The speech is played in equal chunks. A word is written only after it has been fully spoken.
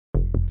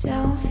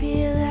Don't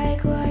feel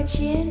like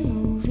watching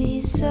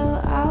movies, so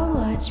I'll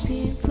watch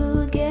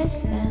people guess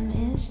them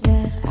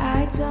instead.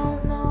 I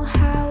don't know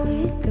how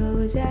it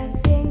goes, I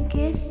think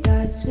it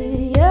starts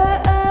with your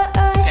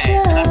Okay,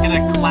 and I'm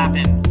gonna clap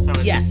in. So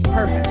Yes,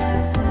 perfect.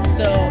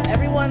 So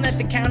everyone at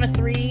the count of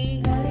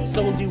three.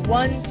 So we'll do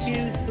 1,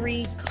 2,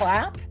 3,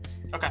 clap.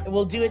 Okay. And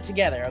we'll do it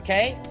together,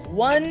 okay?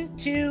 1,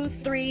 2,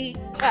 3,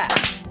 clap.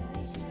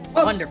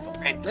 Oh, Wonderful.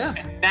 Great. Yeah.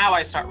 And now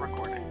I start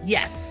recording.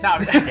 Yes. No,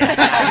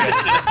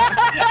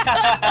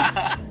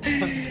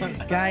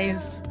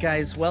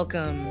 Guys,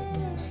 welcome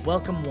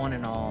one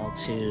and all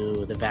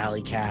to the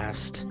Valley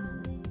Cast.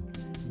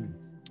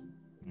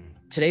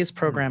 Today's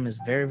program is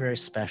very, very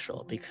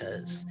special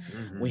because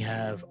we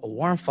have a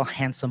warmful,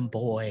 handsome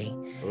boy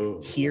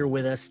here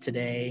with us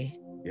today.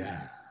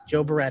 Yeah.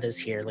 Joe Beretta is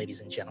here,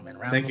 ladies and gentlemen.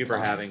 Thank you for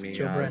having me.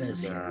 Joe Beretta This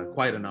is here.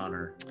 quite an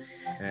honor.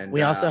 And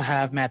We also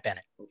have Matt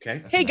Bennett.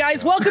 Okay. Hey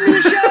guys, welcome to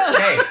the show.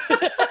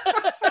 Hey.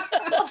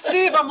 Help,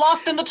 Steve! I'm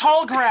lost in the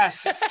tall grass.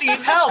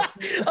 Steve, help!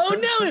 Oh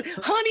no,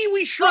 honey,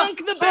 we shrunk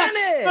the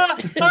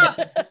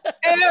Bennett.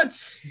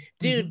 Ants!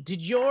 Dude,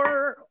 did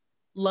your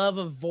love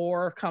of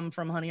Vor come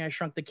from Honey, I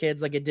Shrunk the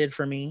Kids like it did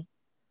for me?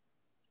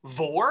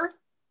 Vor?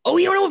 Oh,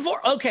 you don't know what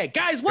Vor? Okay,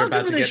 guys, You're welcome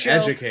about to to the get show.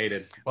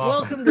 educated.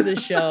 Welcome to the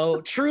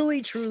show.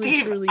 Truly,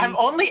 Steve, I'm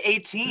only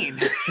 18.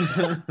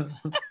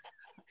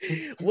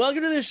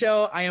 welcome to the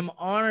show. I am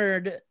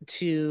honored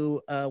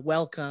to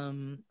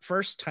welcome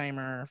first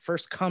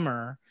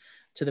comer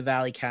to the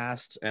Valley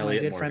Cast, Elliott my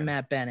good Morgan. friend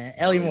Matt Bennett.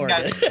 Elliott Morgan.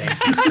 Yes.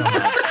 Thank you so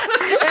much.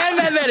 And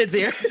Matt Bennett's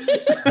here.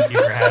 Thank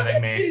you for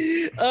having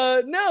me.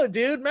 No,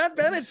 dude, Matt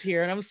Bennett's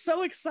here, and I'm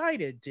so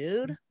excited,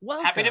 dude.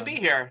 Welcome. Happy to be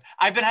here.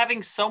 I've been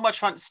having so much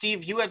fun.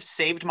 Steve, you have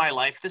saved my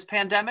life this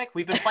pandemic.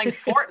 We've been playing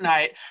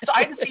Fortnite. So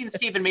I hadn't seen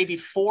Steve in maybe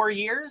 4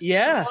 years.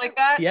 Yeah. Something like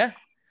that. Yeah.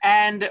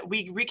 And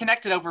we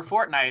reconnected over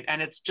Fortnite,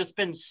 and it's just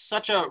been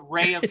such a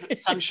ray of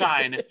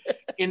sunshine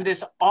in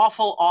this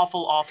awful,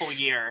 awful, awful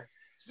year.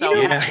 So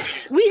You know, Yeah.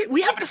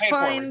 we have Happy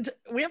to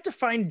to pay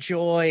find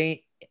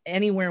joy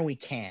anywhere we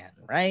can,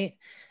 right?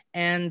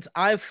 And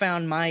I've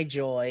found my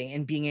joy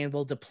in being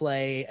able to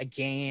play a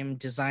game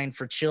designed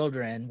for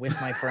children with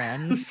my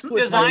friends. with my-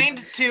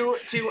 designed to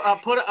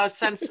put a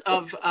sense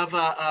of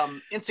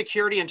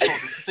insecurity in children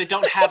because they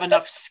don't have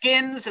enough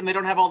skins and they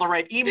don't have all the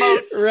right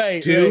emotes.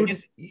 right,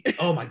 Dude,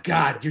 oh my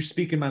God, you're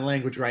speaking my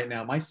language right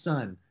now. My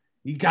son,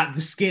 you got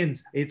the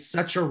skins. It's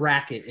such a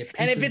racket. It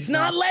And if pisses it's me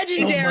not off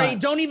legendary, so much.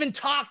 don't even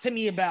talk to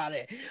me about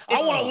it. I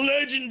It's- want a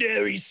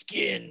legendary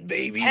skin,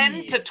 baby.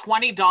 $10 to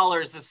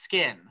 $20 a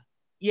skin.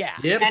 Yeah,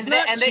 Yep. it's And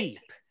not they- cheap.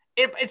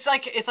 It's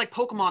like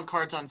Pokemon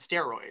cards on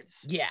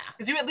steroids. Yeah.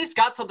 Because you at least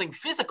got something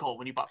physical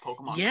when you bought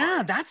Pokemon. Yeah,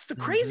 cards. that's the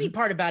crazy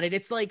part about it.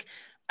 It's like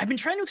I've been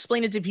trying to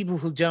explain it to people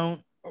who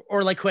don't,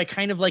 or like who I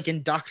kind of like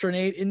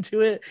indoctrinate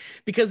into it,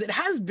 because it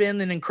has been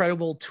an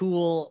incredible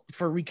tool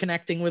for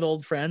reconnecting with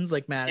old friends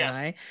like Matt Yes.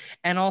 and I,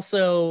 and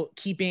also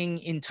keeping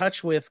in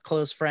touch with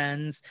close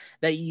friends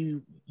that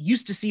you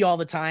used to see all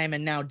the time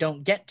and now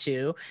don't get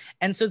to.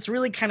 And so it's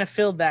really kind of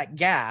filled that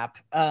gap.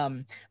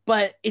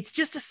 But it's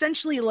just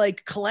essentially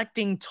like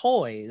collecting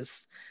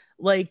toys.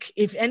 Like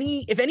if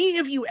any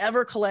of you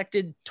ever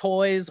collected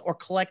toys or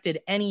collected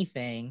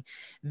anything,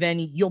 then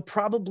you'll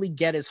probably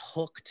get as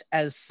hooked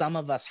as some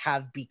of us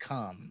have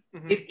become.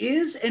 Mhm. It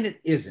is and it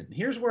isn't.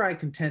 Here's where I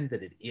contend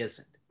that it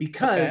isn't.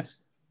 Because,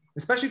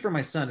 especially for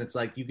my son, it's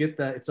like you get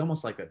it's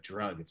almost like a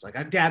drug. It's like,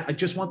 Dad, I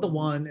just want the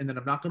one, and then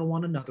I'm not going to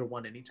want another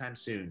one anytime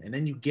soon. And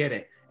then you get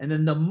it. And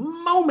then the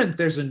moment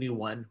there's a new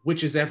one,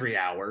 which is every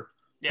hour,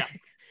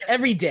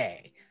 Every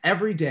day.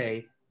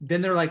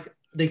 then they're like,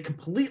 they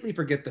completely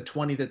forget the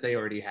 20 that they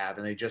already have,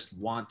 and they just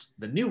want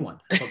the new one.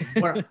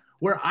 But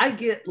where I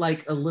get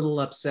like a little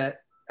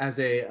upset as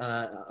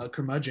a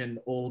curmudgeon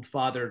old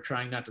father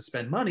trying not to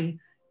spend money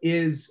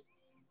is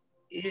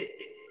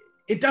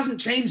it doesn't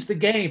change the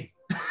game.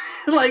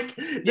 Like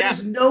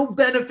there's no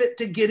benefit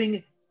to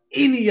getting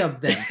any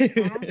of them.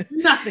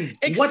 Nothing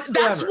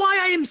whatsoever. That's why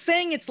I am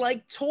saying it's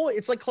like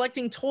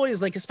collecting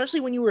toys. Like, especially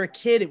when you were a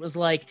kid, it was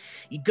like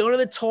you go to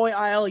the toy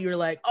aisle, you're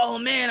like, oh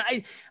man,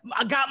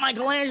 I got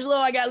Michelangelo,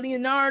 I got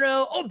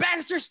Leonardo, oh,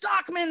 Baxter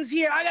Stockman's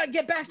here, I gotta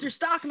get Baxter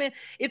Stockman.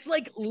 It's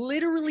like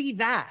literally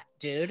that,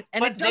 dude.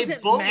 And But it they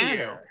doesn't bully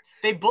matter.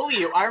 They bully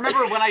you. I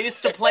remember when I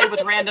used to play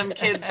with random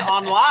kids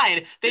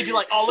online, they'd be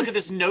like, oh, look at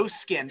this no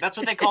skin. That's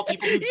what they call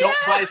people who don't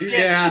buy skins.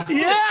 Yeah. Look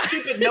at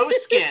this stupid no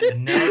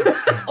skin. No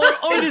skin.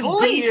 Or They this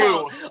bully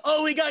default. you.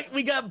 Oh,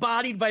 we got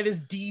bodied by this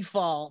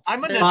default.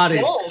 I'm an Body.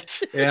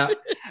 adult. Yeah.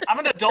 I'm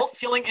an adult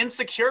feeling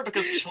insecure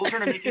because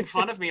children are making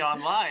fun of me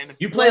online.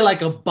 You play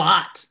like a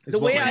bot. Is The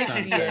what way my I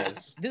son see it,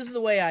 says. this is the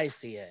way I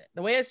see it.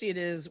 The way I see it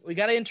is we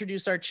got to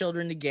introduce our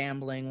children to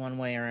gambling one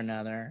way or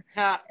another,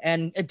 Yeah.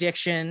 and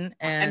addiction,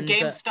 And and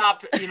GameStop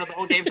GameStop, the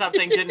whole GameStop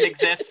thing didn't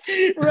exist,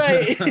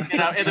 Right.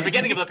 in the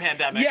beginning of the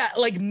pandemic. Yeah,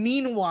 like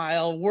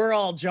meanwhile, we're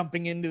all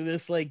jumping into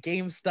this like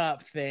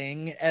GameStop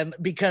thing, and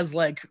because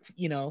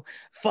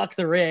fuck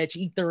the rich,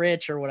 eat the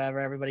rich, or whatever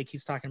everybody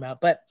keeps talking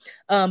about. But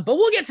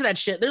we'll get to that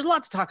shit. There's a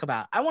lot to talk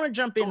about. I want to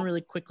jump in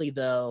really quickly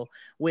though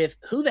with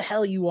who the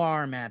hell you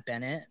are, Matt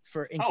Bennett,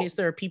 in case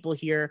there are people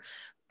here,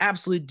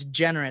 absolute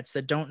degenerates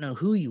that don't know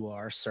who you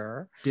are,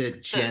 sir.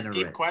 Degenerate.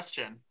 Deep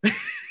question.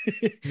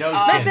 No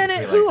Matt skins, Bennett,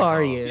 we like who to are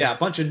call you? them. Yeah, a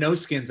bunch of no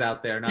skins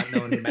out there not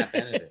knowing who Matt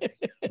Bennett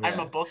is. I'm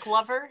Yeah. a book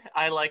lover.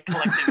 I like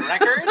collecting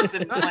records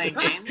and playing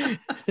games.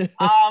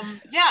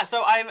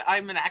 So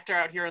I'm an actor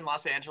out here in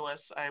Los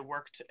Angeles.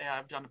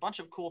 I've done a bunch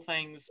of cool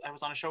things. I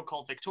was on a show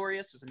called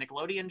Victorious. It was a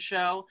Nickelodeon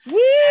show.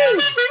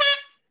 Woo!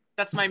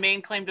 That's my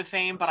main claim to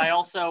fame, but I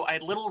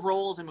had little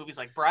roles in movies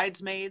like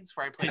Bridesmaids,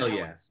 where I played Hell yeah.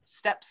 Helen's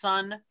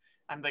stepson.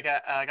 I'm the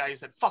guy who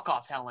said, "Fuck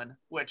off, Helen,"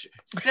 which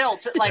still,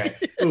 Right.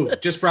 Ooh,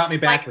 just brought me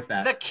back with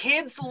that. The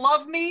kids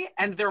love me,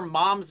 and their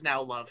moms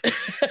now love me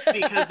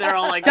because they're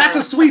all like, That's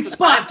a sweet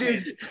spot,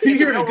 Bridesmaids. dude. It's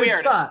You're in a real good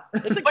weird. spot.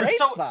 It's a But great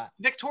so- spot.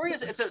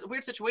 Victorious, it's a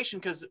weird situation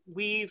because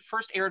we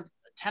first aired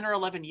 10 or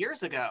 11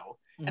 years ago.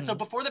 And so Mhm.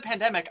 before the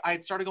pandemic, I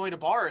had started going to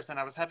bars and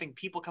I was having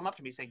people come up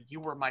to me saying,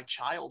 "You were my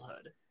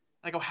childhood."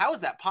 And I go, "How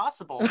is that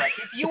possible? That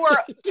if you were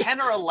 10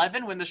 or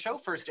 11 when the show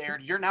first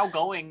aired, you're now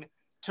going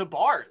to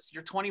bars.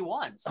 You're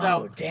 21."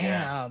 So Oh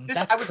damn,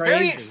 I was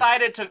very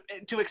excited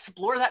to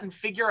explore that and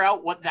figure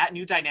out what that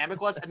new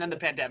dynamic was, and then the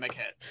pandemic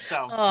hit.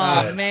 So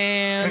Oh Good.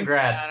 man,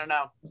 Congrats. I don't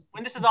know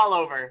when this is all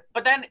over.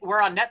 But then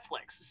we're on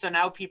Netflix, so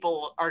now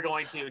people are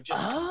going to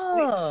just.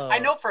 Oh, I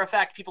know for a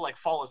fact people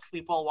fall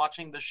asleep while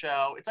watching the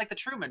show. It's like the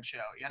Truman Show,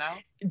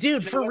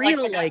 dude, for They,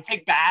 real,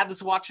 take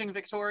baths watching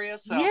Victoria.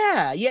 So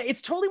yeah,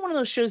 it's totally one of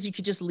those shows you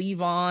could just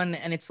leave on,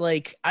 and it's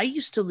like I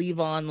used to leave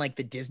on like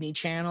the Disney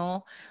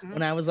Channel Mhm.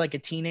 when I was like a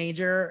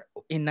teenager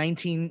in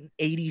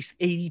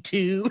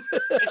 1982.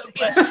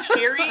 it's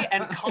cheery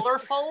and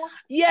colorful.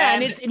 Yeah,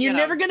 and And, you're you know-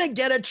 never gonna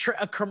get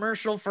a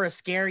commercial for a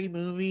scary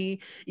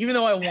movie, even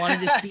though I wanted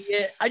to see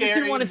it. I just didn't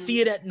Scary want to see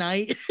movie. it at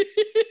night.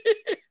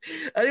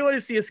 I didn't want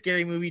to see a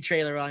scary movie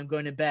trailer while I'm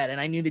going to bed, and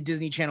I knew the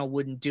Disney Channel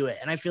wouldn't do it.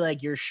 And I feel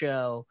like your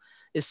show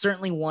is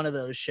certainly one of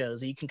those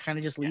shows that you can kind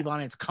of just leave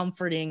on. It's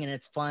comforting and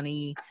it's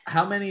funny.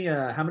 How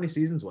many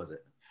seasons was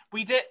it?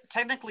 We did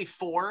technically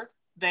 4.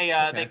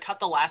 They cut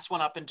the last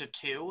one up into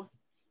 2,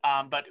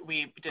 but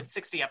we did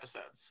 60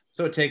 episodes.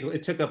 So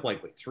it took up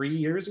like 3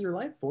 years of your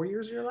life, 4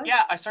 years of your life?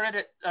 Yeah, I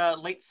started at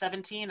late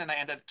 17 and I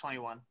ended at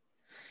 21.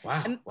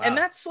 Wow. And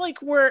that's like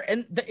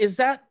is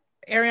that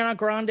Ariana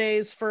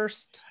Grande's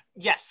first?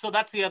 Yes, so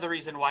that's the other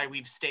reason why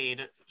we've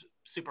stayed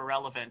super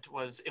relevant. It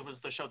was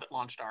the show that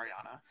launched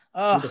Ariana.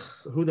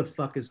 Who the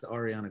fuck is the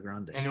Ariana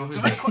Grande? And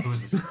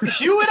who's this?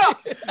 Cue it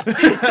up.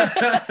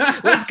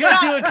 Let's cut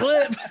to a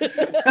clip.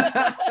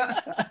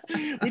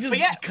 We just But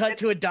yeah, cut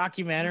to a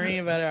documentary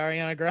about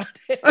Ariana Grande.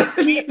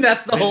 I mean,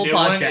 that's the whole new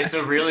one, podcast. it's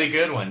a really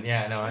good one.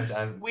 Yeah,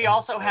 no, We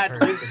also I've had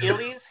heard Liz it.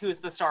 Gillies, who's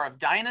the star of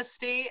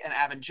Dynasty, and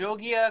Avon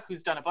Jogia,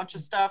 who's done a bunch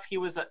of stuff. He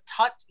was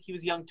Tut. He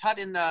was young Tut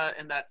in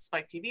that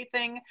Spike TV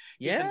thing.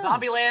 He's in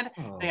Zombieland.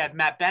 Oh. They had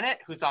Matt Bennett,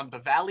 who's on the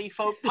Valley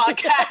Folk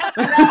podcast.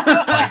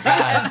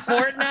 And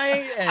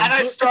Fortnite, And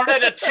I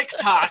started a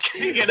TikTok,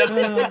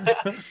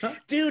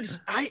 Dude,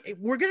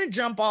 we're gonna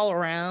jump all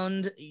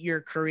around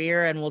your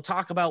career, and we'll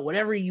talk about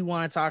whatever you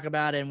want to talk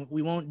about, and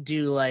we won't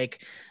do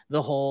like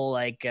the whole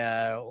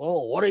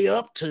what are you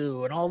up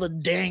to, and all the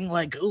dang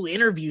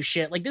interview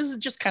shit. Like, this is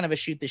just kind of a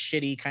shoot the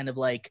shitty kind of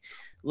like,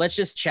 let's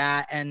just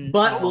chat. And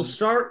But we'll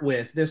start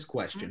with this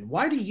question: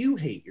 why do you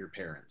hate your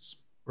parents?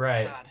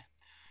 Right. God.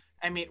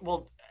 I mean,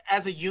 well,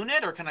 as a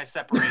unit, or can I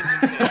separate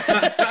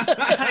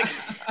the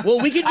two? well,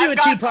 we can do I've a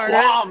got two-parter.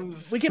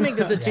 qualms. We can make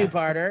this a Yeah.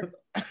 two-parter.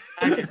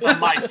 Okay, so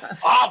my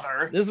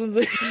father. This one's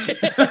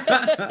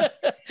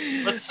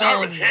Let's start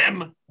with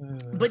him.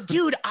 But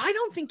dude, I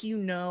don't think you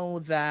know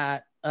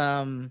that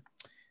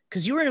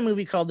because you were in a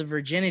movie called The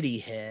Virginity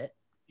Hit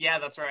Yeah,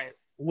 that's right.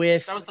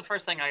 with That was the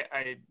first thing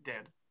I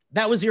did.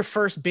 that was your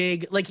first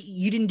big, like,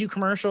 you didn't do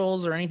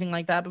commercials or anything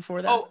like that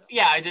before that? Oh,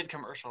 yeah, I did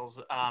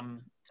commercials.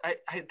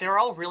 They're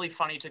all really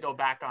funny to go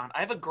back on.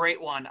 I have a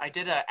great one. I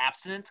did an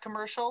abstinence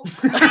commercial.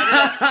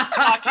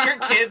 Talk to your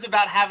kids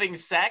about having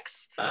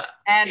sex.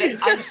 And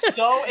I'm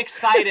so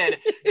excited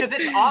because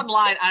it's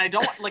online. And I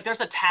don't there's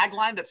a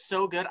tagline that's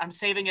so good. I'm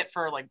saving it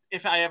for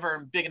if I ever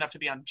am big enough to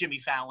be on Jimmy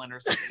Fallon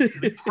or something. It's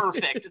gonna be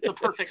perfect. It's the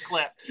perfect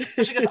clip.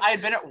 Because I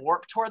had been at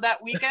Warped Tour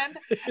that weekend.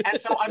 And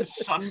so I'm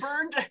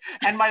sunburned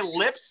and my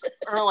lips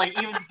are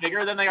even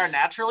bigger than they are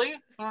naturally.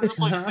 And I'm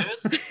just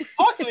like this.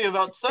 Talk to me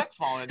about sex,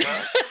 Molly.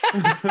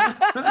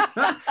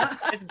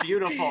 It's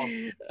beautiful.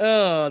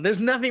 Oh, there's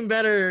nothing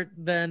better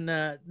than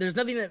there's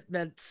nothing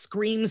that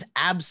screams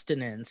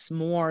abstinence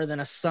more than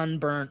a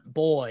sunburnt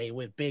boy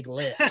with big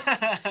lips.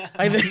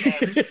 I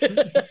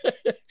think.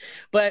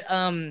 But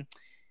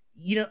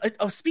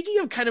speaking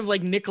of kind of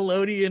like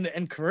Nickelodeon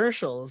and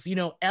commercials,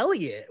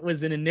 Elliott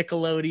was in a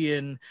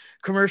Nickelodeon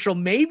commercial,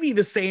 maybe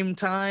the same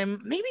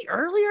time, maybe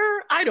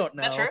earlier. I don't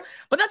know. Is that true?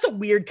 But that's a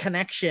weird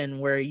connection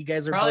where you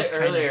guys are Probably both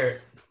kind of-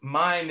 earlier.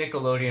 My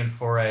Nickelodeon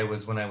foray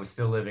was when I was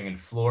still living in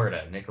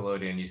Florida.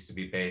 Nickelodeon used to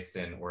be based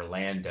in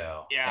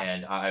Orlando. Yeah.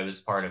 And I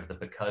was part of the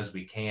Because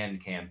We Can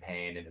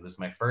campaign. And it was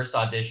my first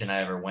audition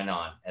I ever went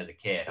on as a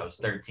kid. I was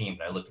 13,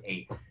 but I looked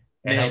 8.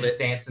 And I just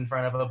danced in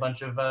front of a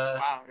bunch of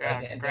wow,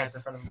 yeah, danced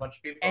in front of a bunch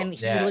of people. And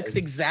he looks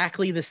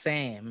exactly the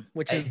same,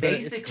 which is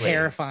it's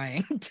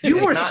terrifying. You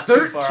were not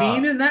too far 13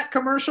 off. in that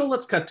commercial?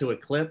 Let's cut to a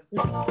clip.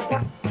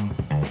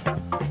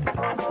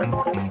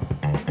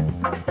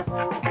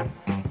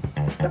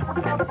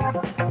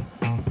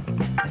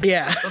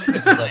 Yeah.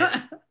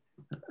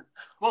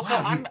 Well, so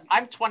Wow.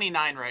 I'm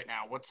 29 right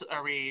now.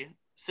 Are we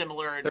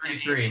similar? in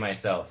 33 age?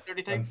 myself.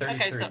 33? I'm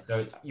 33. Okay,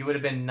 so you would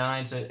have been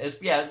 9. So it's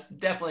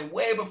definitely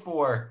way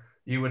before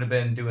you would have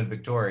been doing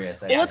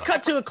Victorious. Well, let's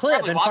cut to a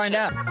clip Probably and find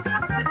out.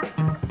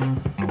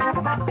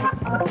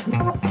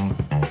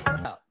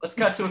 Let's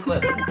cut to a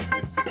clip.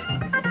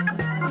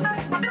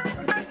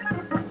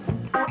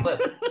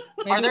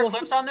 Are there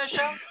clips on this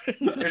show?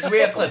 We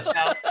have clips.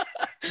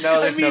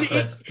 No, there's no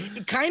clips.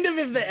 Kind of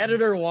if the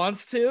editor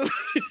wants to.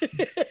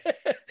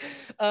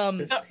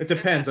 It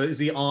depends. Is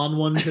he on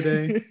one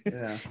today?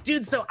 Yeah.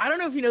 Dude, so I don't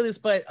know if you know this,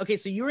 but okay,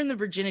 so you were in the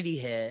Virginity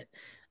Hit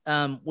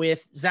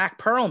with Zach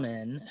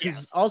Perlman,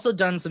 who's also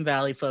done some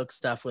Valley Folk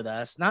stuff with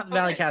us. Not the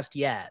Valleycast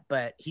yet,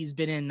 but he's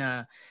been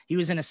in he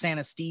was in a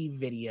Santa Steve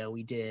video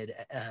we did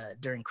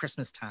during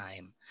Christmas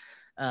time.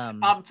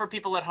 For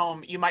people at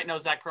home, you might know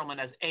Zach Perlman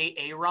as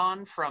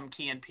Aaron from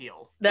Key and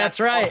Peele. That's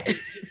right.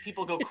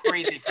 People go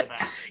crazy for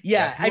that.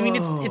 Yeah, I mean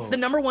it's Whoa. the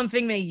number one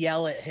thing they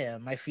yell at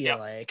him, I feel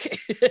like,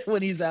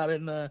 when he's out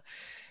in the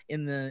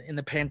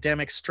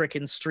pandemic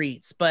stricken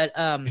streets. But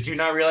did you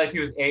not realize he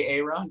was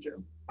Aaron,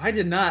 Joe? I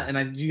did not,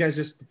 and you guys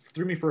just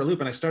threw me for a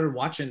loop, and I started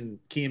watching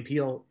Key and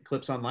Peele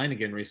clips online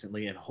again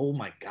recently, and oh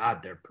my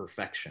god, they're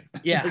perfection.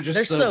 Yeah, they're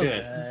they're so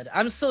good.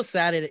 I'm so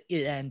sad it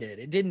ended.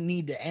 It didn't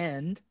need to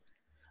end.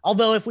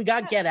 Although if we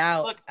got Get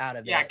Out out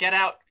of it. Yeah, Get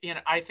Out,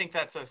 I think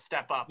that's a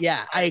step up.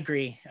 Yeah, I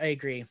agree. We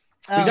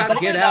got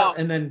Get Out,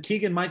 and then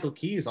Keegan-Michael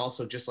Key is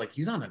also just like,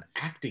 he's on an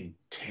acting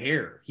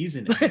tear. He's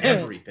in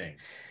everything.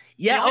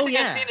 The only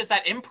thing I've seen is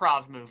that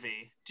improv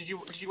movie. Did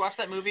you watch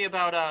that movie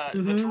about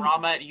the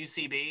drama at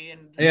UCB?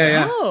 And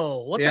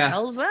Oh, what the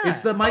hell is that? It's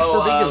the Mike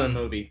Birbiglia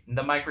movie.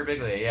 The Mike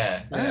Birbiglia,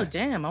 yeah. Oh,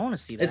 damn, I want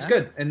to see that. It's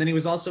good. And then he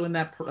was also in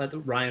that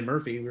Ryan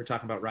Murphy. We were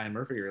talking about Ryan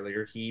Murphy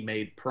earlier. He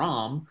made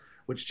Prom,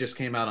 which just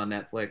came out on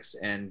Netflix,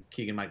 and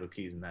Keegan-Michael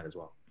Key's in that as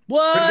well.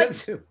 What?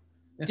 Too.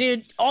 Yeah.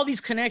 Dude, all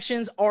these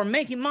connections are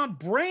making my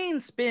brain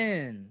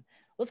spin.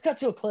 Let's cut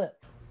to a clip.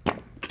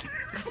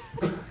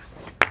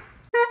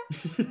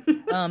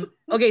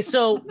 Okay,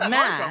 so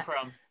Matt,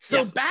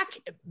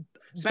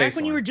 back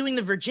when you were doing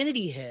the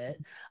Virginity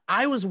Hit,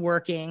 I was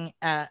working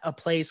at a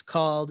place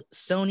called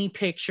Sony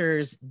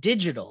Pictures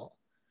Digital.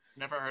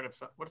 Never heard of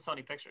what is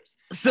Sony Pictures?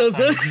 So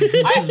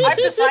I've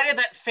decided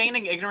that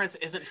feigning ignorance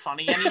isn't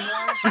funny anymore.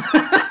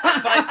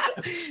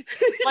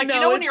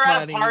 When you're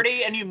at a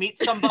party and you meet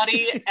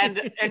somebody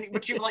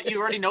but you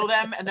already know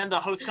them, and then the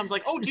host comes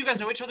like, "Oh, do you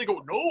guys know each other?" You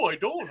go, "No, I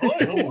don't."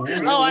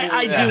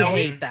 I do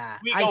hate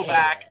that. We go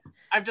back.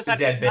 I've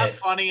decided it's not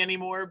funny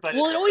anymore. But it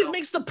always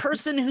makes the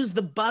person who's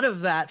the butt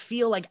of that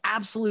feel like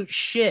absolute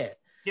shit.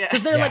 Yeah,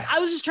 because they're like, I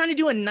was just trying to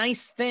do a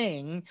nice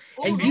thing,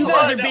 and you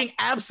guys are being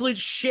absolute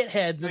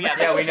shitheads. We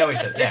know each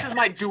other. This is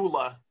my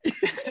doula.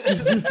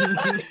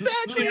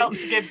 Exactly.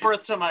 She gave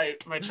birth to my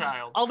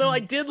child. Although I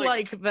did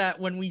like that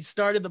when we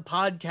started the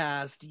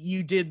podcast,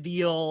 you did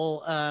the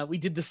old we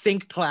did the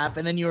sync clap,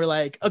 and then you were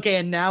like, okay,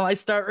 and now I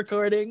start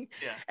recording.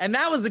 Yeah. And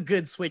that was a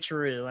good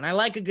switcheroo, and I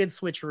like a good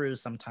switcheroo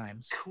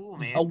sometimes. Cool,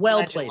 man. A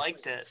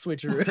well-placed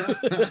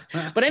switcheroo.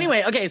 But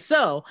anyway, okay,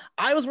 so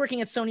I was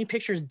working at Sony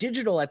Pictures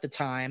Digital at the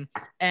time,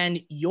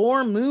 and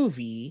your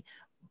movie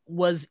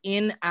was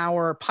in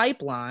our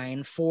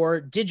pipeline for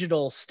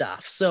digital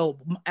stuff. So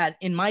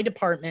in my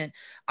department,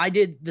 I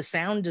did the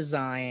sound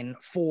design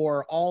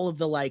for all of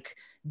the like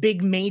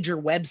big major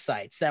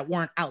websites that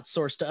weren't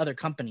outsourced to other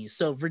companies.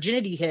 So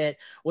Virginity Hit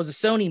was a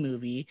Sony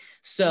movie.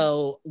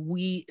 So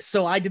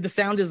I did the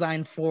sound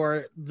design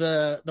for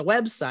the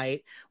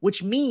website,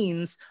 which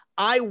means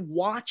I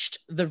watched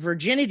the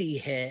Virginity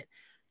Hit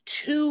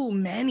too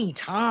many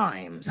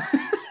times.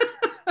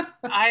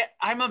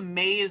 I'm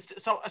amazed.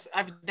 So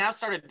I've now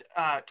started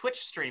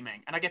Twitch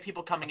streaming, and I get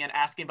people coming in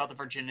asking about the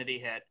Virginity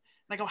Hit.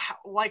 And I go,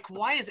 why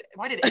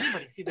did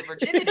anybody see the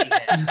Virginity Hit?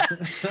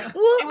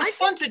 It was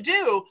fun to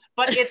do,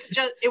 but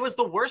it was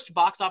the worst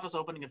box office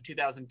opening of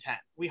 2010.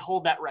 We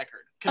hold that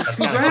record.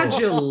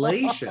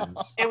 Congratulations.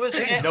 It was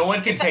no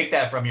one can take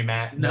that from you,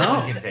 Matt. No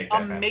one can take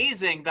that.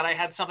 Amazing that I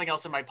had something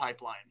else in my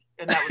pipeline,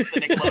 and that was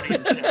the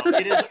Nickelodeon show.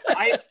 It is.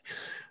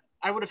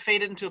 I would have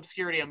faded into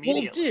obscurity Well,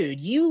 immediately. dude,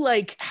 you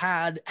like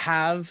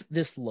have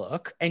this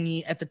look, and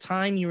at the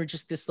time you were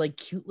just this like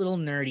cute little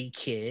nerdy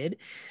kid,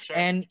 Sure.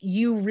 and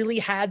you really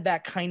had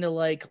that kind of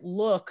like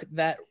look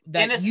that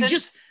Innocent, you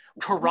just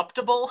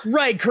corruptible.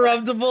 right,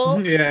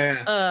 corruptible.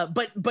 Yeah.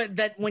 But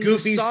that when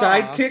Goofy you saw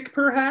sidekick,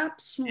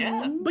 perhaps. Yeah.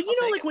 But you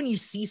I'll know, take like when you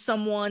see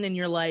someone and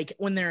you're like,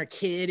 when they're a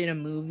kid in a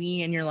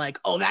movie and you're like,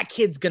 oh, that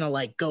kid's gonna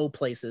like go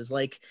places.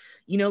 Like,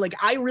 you know, like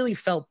I really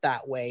felt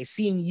that way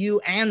seeing you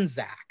and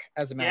Zach,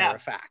 as a matter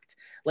of fact.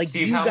 Like,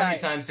 Steve, you how many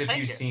guys, times have Thank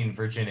you you. seen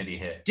Virginity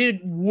Hit? dude,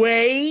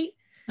 way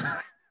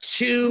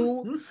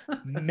too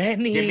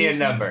many. Give me a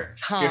number.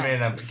 Give me a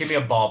number. times. Give me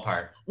a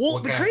ballpark. Well,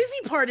 What the kind-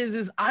 crazy part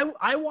is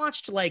I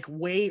watched like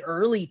way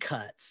early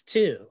cuts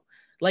too.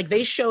 Like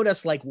they showed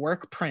us like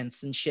work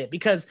prints and shit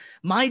because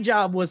my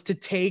job was to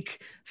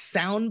take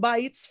sound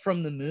bites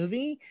from the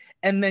movie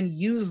and then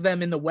use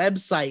them in the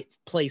website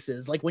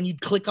places. Like when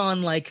you'd click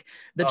on like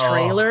the Oh.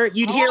 trailer,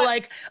 you'd I hear wanna-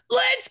 like,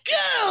 "Let's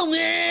go,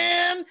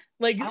 man!"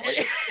 Like I wish,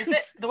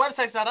 the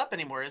website's not up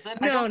anymore, is it?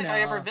 I No, don't think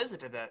I ever no.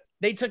 visited it.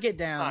 they took it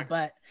down, Sucks.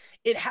 but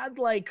it had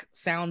like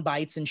sound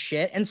bites and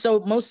shit. And so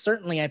most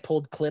certainly I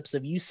pulled clips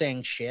of you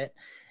saying shit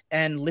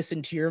and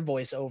listened to your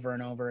voice over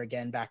and over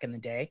again back in the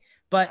day.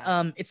 But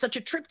it's such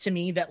a trip to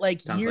me that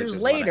like Sounds like years there's a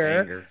lot of later,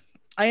 anger.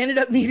 I ended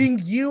up meeting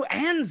you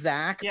and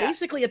Zach Yeah.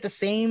 basically at the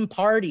same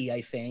party,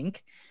 I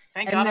think.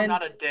 Thank And God then- I'm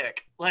not a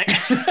dick. Like,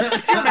 can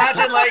you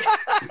imagine, like,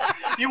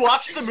 you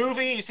watch the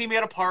movie, you see me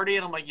at a party,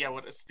 and I'm like, yeah,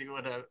 what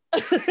a...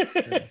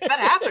 That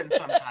happens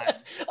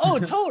sometimes. Oh,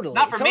 totally.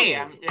 Not for me,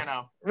 totally.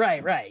 I'm,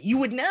 Right. You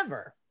would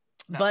never.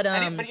 no. But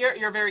But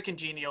you're a very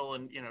congenial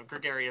and,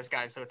 gregarious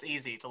guy, so it's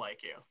easy to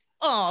like you.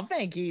 oh,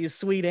 thank you,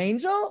 sweet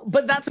angel.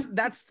 But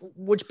that's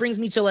which brings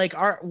me to like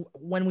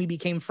when we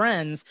became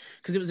friends,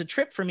 because it was a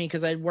trip for me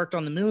because I worked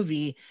on the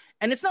movie,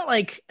 and it's not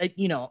like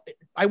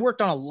I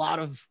worked on a lot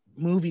of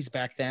movies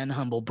back then,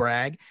 humble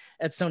brag,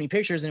 at Sony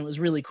Pictures, and it was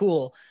really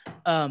cool.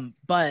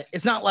 But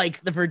it's not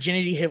like the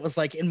Virginity Hit was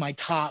like in my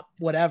top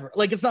whatever.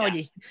 Like it's not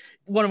like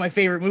one of my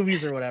favorite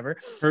movies or whatever.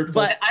 Hurtful.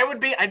 But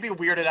I'd be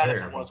weirded out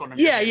if it was one of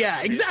your yeah, favorite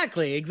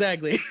movies.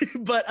 exactly.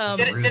 But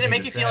Did it Rude make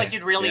thing you to feel like say.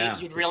 you'd really for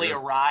sure.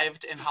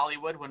 arrived in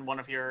Hollywood when one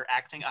of your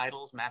acting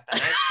idols, Matt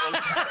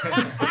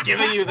Bennett, was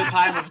giving you the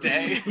time of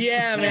day?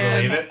 yeah, Can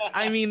you believe man. it?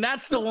 I mean,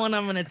 that's the one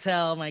I'm gonna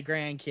tell my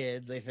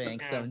grandkids, I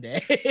think, Yeah.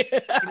 someday.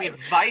 You mean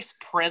Vice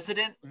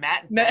President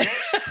Matt Matt-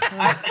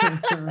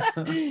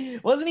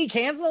 Bennett? Wasn't he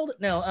canceled?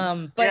 No,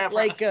 but Yeah,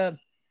 like God.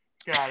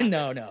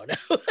 no.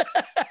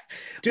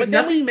 Dude, But then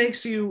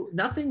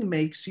nothing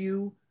makes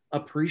you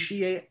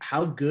appreciate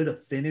how good a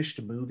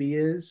finished movie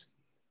is,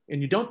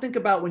 and you don't think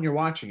about when you're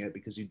watching it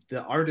because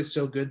the art is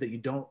so good that you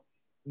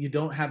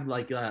don't have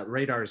like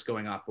radars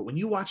going off. But when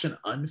you watch an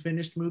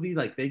unfinished movie,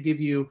 like they give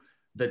you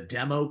the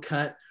demo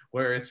cut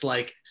where it's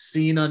like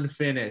scene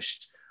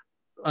unfinished,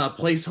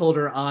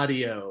 placeholder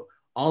audio,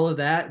 all of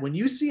that. When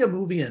you see a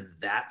movie in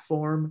that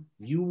form,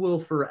 you will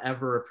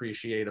forever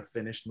appreciate a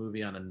finished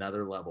movie on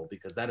another level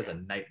because that is a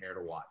nightmare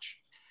to watch.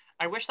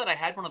 I wish that I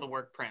had one of the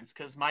work prints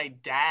because my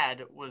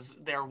dad was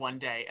there one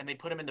day and they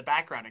put him in the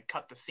background and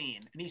cut the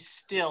scene. And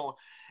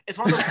it's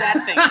one of those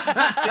dad things.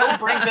 He still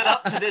brings it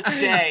up to this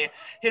day.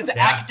 His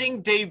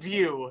acting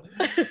debut.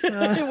 it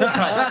was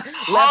left on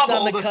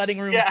Hobbled. the cutting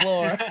room Yeah.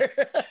 floor.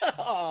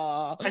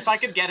 Aw. If I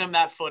could get him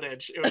that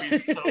footage, it would be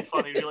so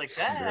funny. Be like,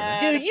 Dad,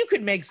 Dude, you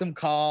could make some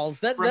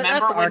calls. remember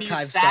That's when you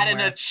archived sat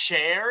somewhere. in a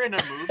chair in a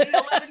movie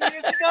 11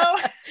 years ago?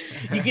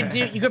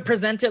 You could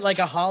present it like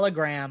a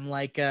hologram,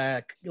 like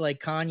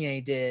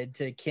Kanye did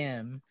to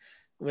Kim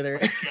with her.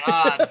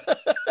 God.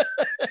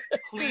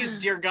 Please,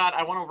 dear God,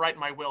 I want to write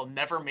my will.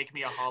 Never make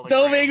me a hologram.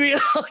 Don't make me a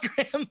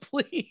hologram,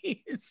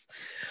 please.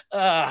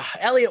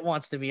 Elliott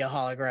wants to be a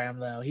hologram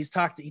though. He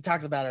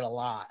talks about it a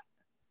lot.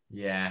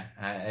 Yeah,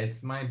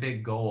 it's my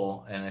big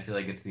goal, and I feel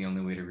like it's the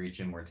only way to reach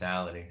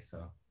immortality.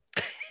 So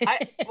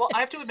I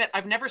have to admit,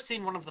 I've never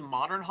seen one of the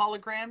modern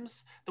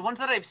holograms. The ones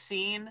that I've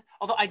seen,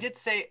 although I did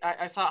say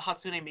I saw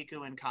Hatsune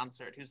Miku in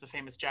concert, who's the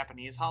famous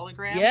Japanese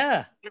hologram.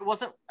 Yeah. It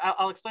wasn't,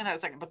 I'll explain that in a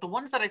second. But the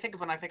ones that I think of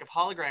when I think of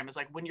hologram is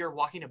like when you're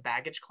walking a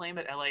baggage claim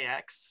at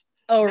LAX.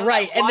 Oh, You know,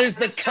 right. that And one there's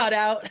the that's just-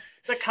 cutout.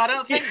 The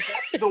cutout thing,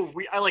 that's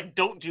I like,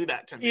 don't do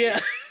that to me. Yeah.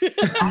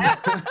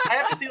 I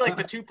have to see like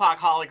the Tupac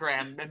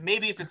hologram, and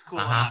maybe if it's cool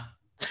enough.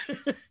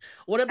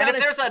 What And about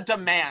if there's a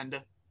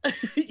demand,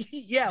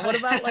 yeah, what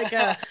about like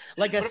a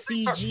What if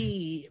they start-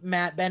 CG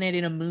Matt Bennett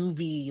in a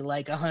movie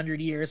like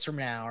 100 years from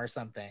now or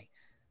something?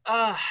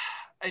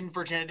 and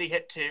Virginity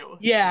Hit 2.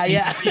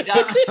 Yeah. He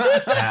does.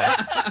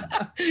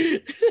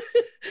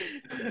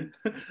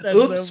 That's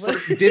Oops, so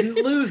funny. didn't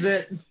lose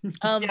it.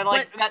 Yeah,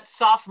 like that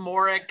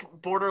sophomoric,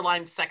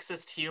 borderline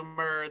sexist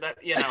humor that,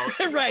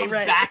 Right, comes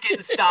right. back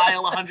in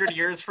style 100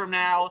 years from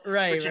now.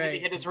 Right, Virginity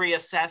right. Hit is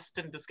reassessed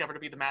and discovered to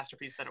be the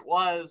masterpiece that it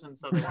was, and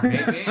so they want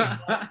maybe.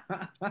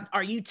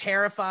 Are you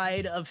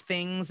terrified of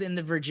things in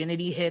the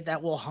Virginity Hit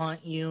that will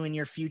haunt you in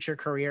your future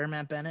career,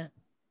 Matt Bennett?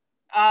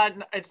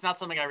 it's not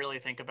something I really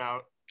think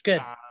about. Good.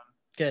 Um,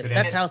 Good. Good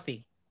That's answer.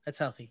 healthy. That's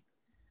healthy.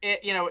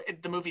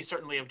 the movie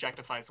certainly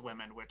objectifies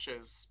women, which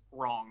is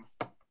wrong.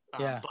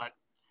 Yeah. But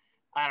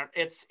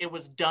it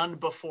was done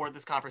before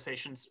this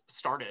conversation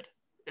started,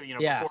 before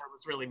it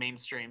was really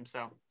mainstream.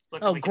 So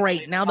look, oh,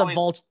 great. Now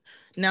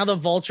the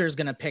vulture is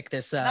going to pick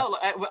this up. No,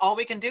 all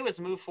we can do is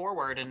move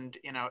forward. And,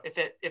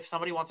 if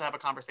somebody wants to have a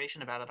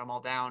conversation about it, I'm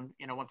all down.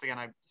 Once again,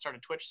 I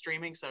started Twitch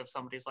streaming. So if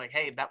somebody's like,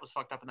 hey, that was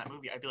fucked up in that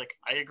movie, I'd be like,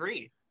 I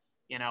agree.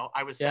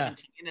 I was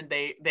 17 and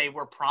they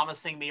were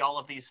promising me all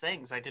of these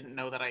things. I didn't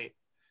know that I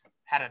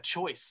had a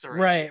choice or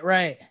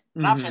right.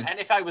 an option. And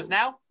if I was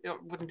now,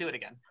 wouldn't do it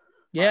again.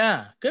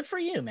 Yeah, good for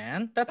you,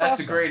 man. That's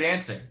awesome. A great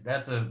answer.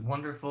 That's a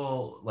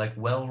wonderful,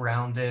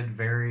 well-rounded,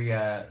 very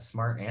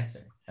smart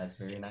answer. That's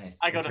very nice.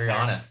 I go to very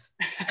therapist.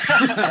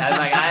 Honest. I'm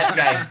like,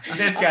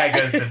 this guy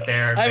goes to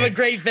therapy. I'm a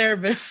great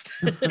therapist.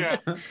 Yeah.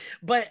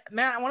 But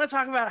Matt, I want to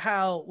talk about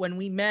how when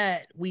we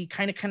met, we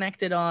kind of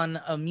connected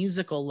on a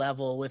musical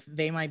level with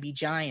They Might Be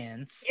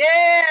Giants.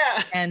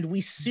 Yeah. And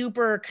we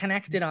super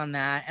connected on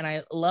that. And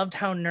I loved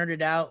how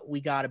nerded out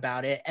we got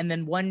about it. And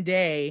then one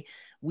day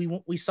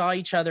we saw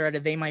each other at a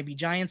They Might Be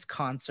Giants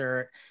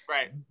concert.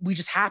 Right. We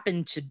just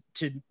happened to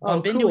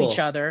bump into each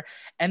other,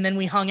 and then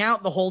we hung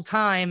out the whole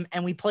time,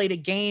 and we played a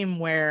game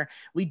where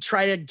we'd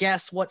try to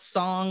guess what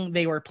song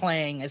they were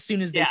playing as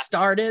soon as they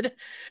started.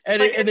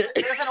 And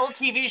there's an old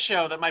TV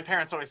show that my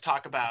parents always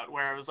talk about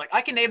where it was like,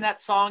 I can name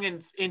that song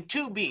in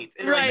 2 beats.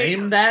 Right.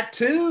 Name that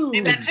tune.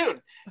 Name that tune.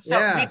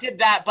 So we did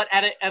that, but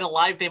at a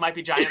live They Might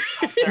Be Giants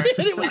concert.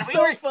 It was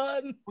so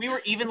fun. We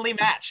were evenly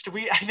matched.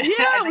 We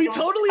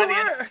totally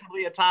were.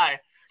 Probably a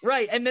tie.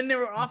 Right. And then there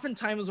were often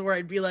times where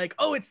I'd be like,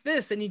 oh, it's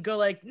this. And you'd go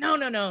like,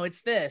 no,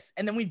 it's this.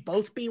 And then we'd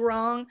both be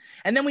wrong.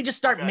 And then we just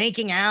start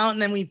making out,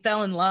 and then we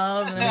fell in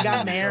love, and then we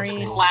got married.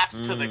 Just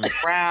collapsed to the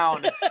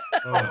ground,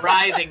 a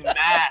writhing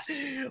mass.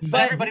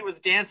 But everybody was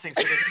dancing,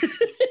 so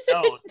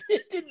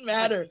it didn't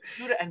matter.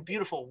 And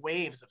beautiful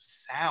waves of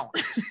sound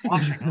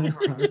washing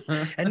over us.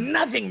 And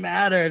nothing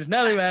mattered.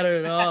 Nothing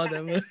mattered at all.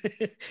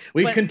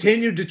 We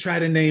continued to try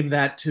to name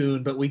that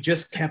tune, but we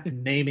just kept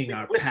naming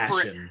our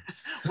passion.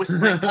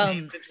 Whispering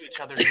names into each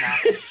other's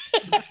mouths.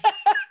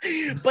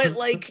 But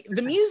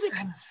the music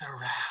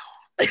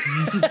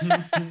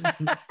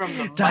from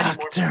the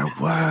Dr.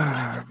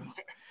 Worm.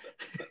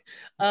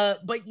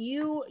 But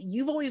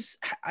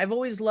I've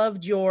always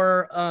loved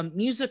your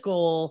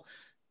musical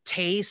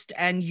taste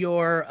and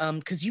your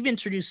because you've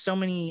introduced so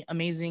many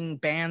amazing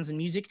bands and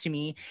music to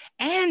me,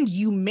 and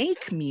you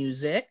make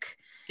music.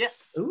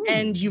 Yes. Ooh.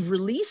 And you've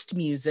released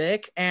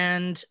music,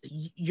 and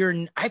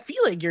I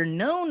feel like you're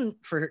known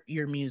for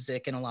your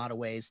music in a lot of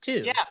ways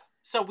too. Yeah.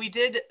 So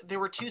there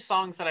were 2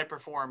 songs that I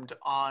performed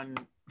on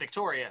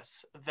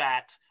Victorious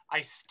that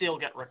I still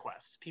get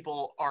requests.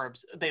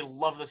 They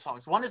love the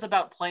songs. One is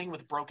about playing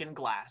with broken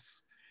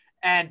glass,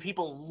 and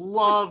people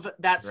love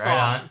that song.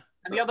 Right on.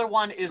 And the other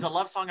one is a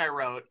love song I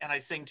wrote and I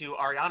sing to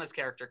Ariana's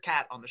character,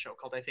 Kat, on the show,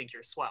 called I Think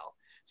You're Swell.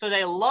 So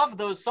they love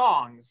those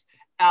songs.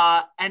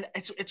 And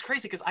it's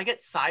crazy because I get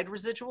side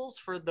residuals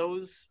for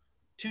those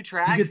 2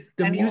 tracks. You get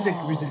the music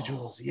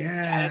residuals.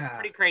 Yeah, it's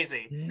pretty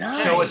crazy.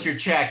 Nice. Show us your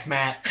checks,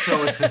 Matt.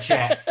 Show us the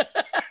checks.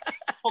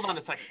 Hold on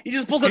a second. He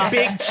just pulls a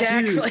big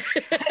check.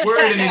 We're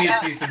gonna need to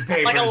see some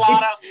papers. Like a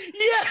lot of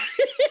yeah.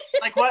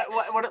 Like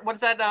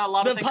what's that? A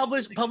lot of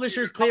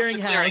Publishers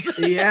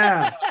Clearinghouse.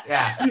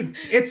 Yeah. Dude,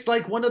 it's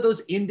like one of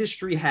those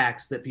industry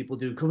hacks that people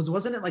do. Because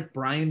wasn't it like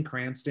Bryan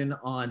Cranston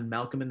on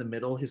Malcolm in the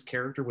Middle? His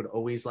character would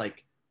always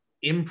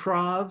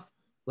improv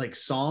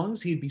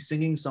songs. He'd be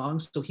singing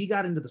songs, so he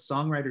got into the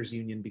songwriters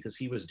union because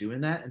he was doing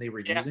that and they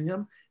were using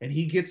him, and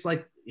he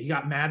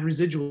got mad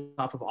residuals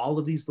off of all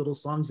of these little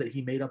songs that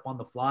he made up on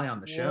the fly on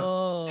the show.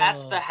 Whoa.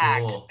 That's the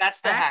hack. Cool. That's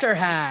the actor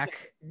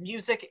hack.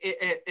 Music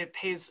it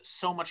pays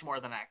so much more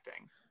than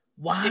acting.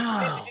 Wow. If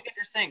you get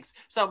your syncs.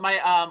 So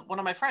my one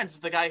of my friends is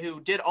the guy who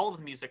did all of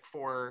the music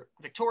for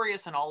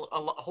Victorious and a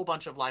whole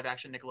bunch of live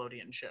action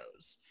Nickelodeon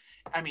shows.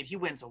 I mean, he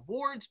wins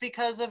awards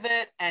because of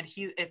it, and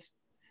he's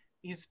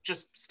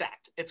just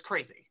stacked. It's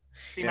crazy.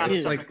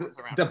 It's like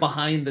the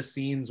behind the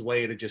scenes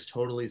way to just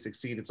totally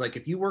succeed. It's like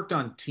if you worked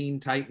on Teen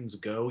Titans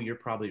Go, you're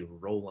probably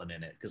rolling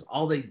in it because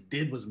all they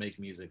did was make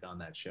music on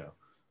that show.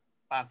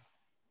 Wow.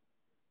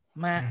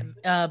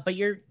 But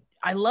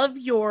I love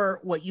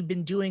what you've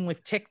been doing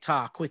with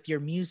TikTok with your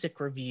music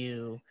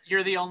review.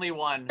 You're the only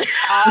one.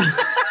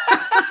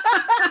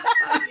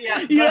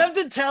 You have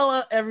to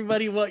tell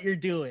everybody what you're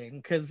doing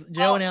because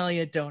Joe and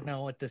Elliott don't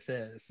know what this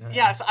is.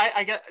 Yes,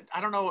 I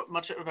don't know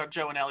much about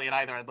Joe and Elliott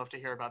either. I'd love to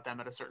hear about them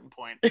at a certain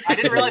point. I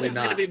didn't realize this was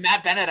going to be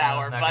Matt Bennett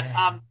hour, but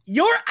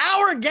you're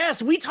our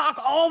guest. We talk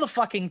all the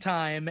fucking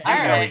time.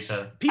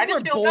 People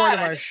are bored of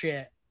our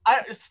shit.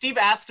 Steve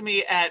asked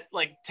me at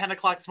 10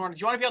 o'clock this morning,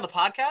 do you want to be on the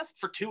podcast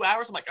for 2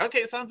 hours? I'm like,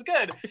 okay, sounds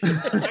good.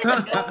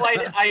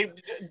 I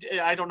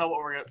don't know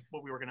what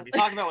we were going to be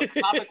talking about, what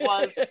the topic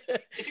was.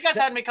 If you guys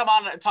had me come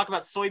on and talk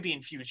about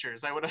soybean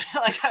futures, I would have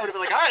been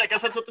like, all right, I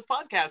guess that's what this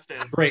podcast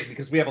is. Great,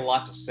 because we have a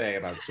lot to say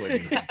about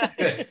soybean.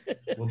 Good.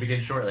 We'll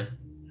begin shortly.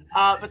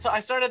 But so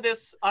I started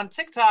this on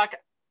TikTok.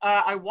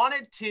 I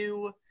wanted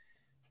to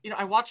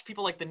I watch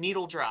people like the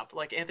Needle Drop,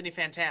 like Anthony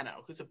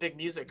Fantano, who's a big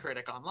music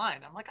critic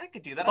online. I'm like, I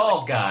could do that.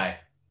 Bald guy.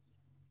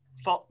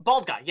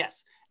 Bald guy,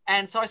 yes.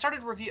 And so I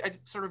started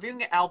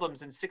reviewing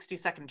albums in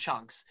 60-second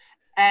chunks.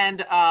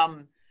 And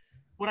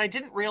what I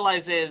didn't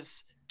realize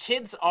is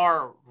kids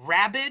are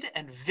rabid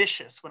and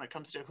vicious when it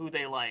comes to who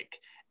they like.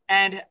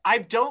 And I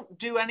don't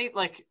do any,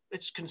 like,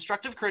 it's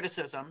constructive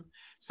criticism.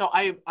 So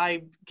I've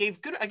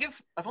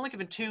only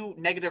given 2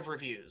 negative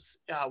reviews.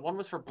 One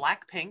was for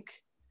Blackpink,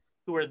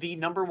 who are the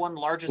 #1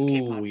 largest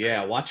K-pop Ooh,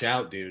 yeah, watch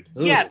out, dude.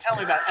 Ooh. Yeah, tell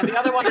me about it. And the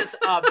other one is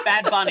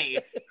Bad Bunny,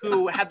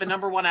 who had the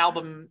 #1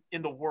 album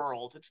in the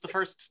world. It's the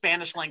first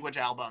Spanish language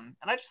album.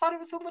 And I just thought it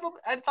was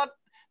I thought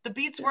the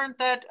beats weren't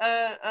that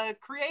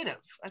creative.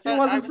 I thought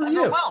I was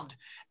underwhelmed.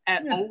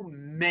 And oh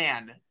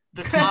man,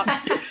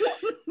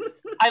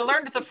 I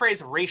learned the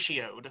phrase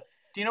ratioed.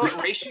 Do you know what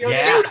ratioed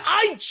is? Dude,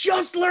 I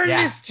just learned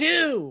this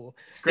too.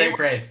 It's a great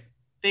phrase.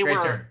 They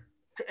ratioed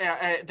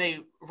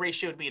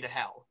me to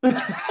hell.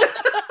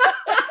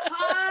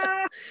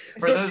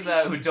 For those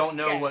who don't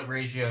know what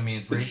ratio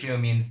means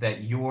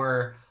that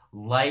your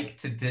like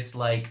to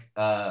dislike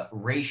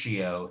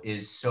ratio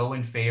is so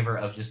in favor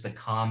of just the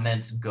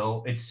comments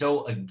it's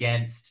so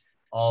against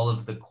all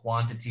of the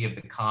quantity of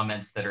the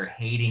comments that are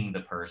hating the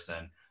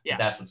person. Yeah.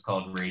 That's what's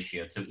called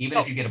ratio. So even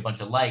if you get a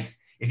bunch of likes,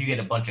 if you get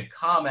a bunch of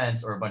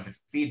comments or a bunch of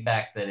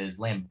feedback that is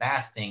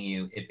lambasting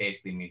you, it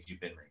basically means you've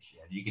been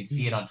ratioed. You can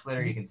see it on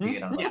Twitter. You can see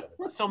it on other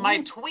places. So my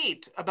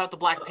tweet about the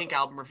Blackpink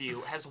album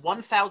review has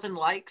 1,000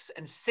 likes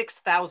and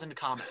 6,000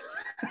 comments.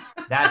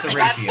 That's a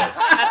ratio.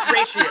 That's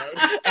ratioed.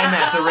 And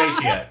that's a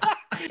ratio.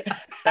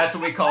 That's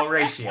what we call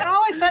ratio. And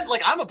all I said,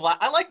 like, I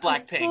like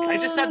Blackpink. I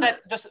just said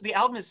that the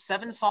album is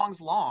 7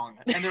 songs long,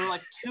 and there were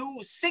like 2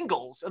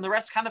 singles, and the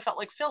rest kind of felt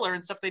like filler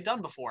and stuff they'd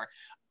done before.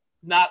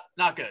 Not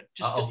good.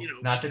 Just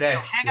not today.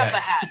 Hang up the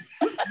hat.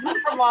 Move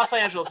from Los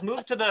Angeles.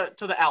 Move to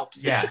the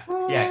Alps. Yeah.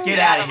 Get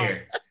out of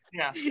here.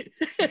 Yeah.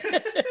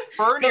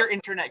 Burn your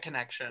internet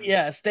connection.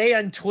 Yeah. Stay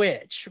on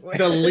Twitch.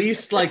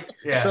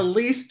 The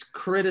least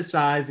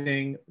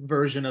criticizing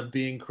version of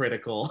being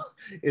critical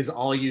is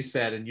all you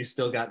said, and you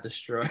still got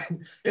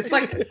destroyed. It's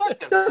like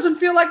it doesn't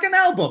feel like an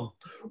album.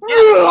 Yeah.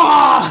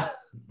 I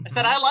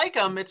said I like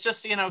them. It's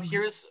just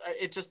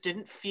it just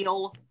didn't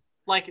feel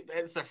like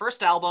it's their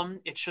first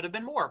album. It should have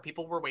been more.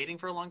 People were waiting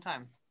for a long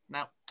time.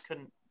 No,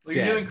 couldn't. Well,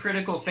 you're doing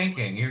critical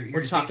thinking.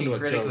 You're thinking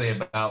critically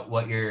about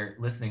what you're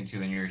listening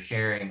to, and you're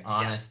sharing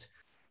honest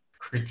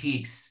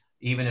critiques,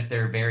 even if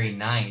they're very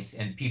nice.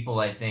 And people,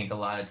 I think, a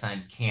lot of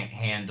times can't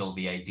handle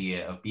the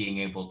idea of being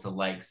able to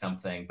like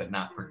something, but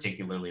not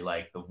particularly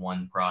like the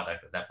one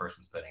product that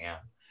person's putting out.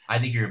 I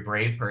think you're a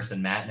brave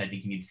person, Matt, and I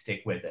think you need to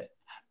stick with it.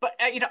 But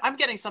I'm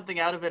getting something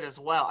out of it as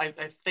well. I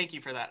thank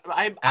you for that.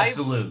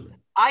 Absolutely.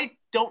 I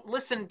don't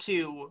listen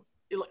to.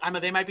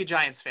 They Might Be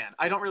Giants fan.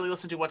 I don't really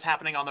listen to what's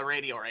happening on the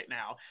radio right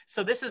now.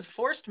 So this has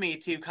forced me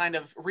to kind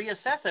of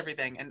reassess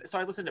everything. And so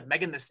I listened to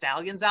Megan Thee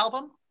Stallion's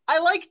album. I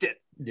liked it.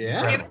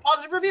 Yeah. I gave it a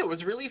positive review. It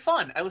was really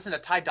fun. I listened to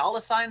Ty Dolla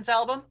 $ign's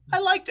album. I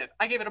liked it.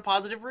 I gave it a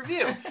positive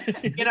review.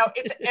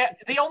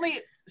 It's the only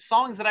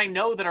songs that I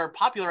know that are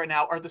popular right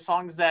now are the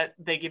songs that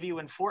they give you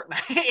in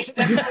Fortnite.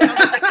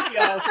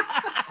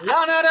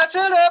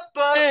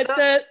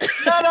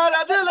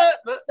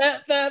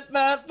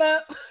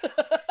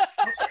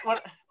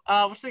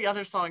 What's the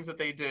other songs that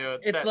they do?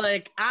 It's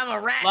like, I'm a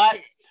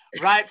ratchet.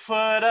 Right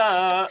foot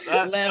up.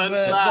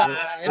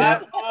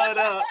 Left foot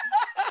up.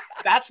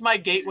 That's my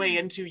gateway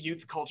into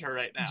youth culture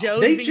right now. Joe's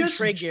being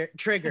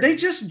triggered. They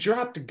just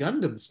dropped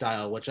Gundam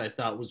Style, which I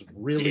thought was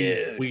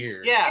really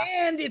weird. Yeah.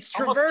 And it's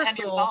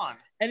traversal.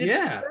 And it's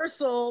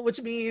traversal,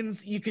 which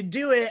means you could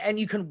do it and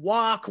you can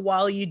walk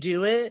while you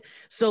do it.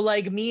 So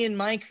like me and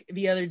Mike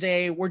the other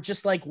day, we're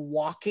just like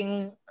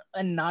walking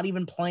and not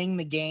even playing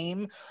the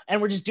game,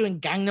 and we're just doing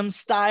Gangnam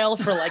Style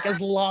for like as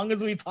long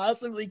as we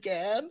possibly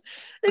can.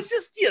 It's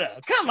just,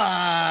 come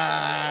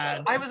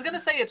on. I was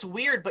gonna say it's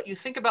weird, but you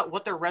think about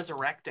what they're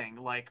resurrecting,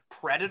 like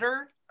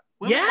Predator.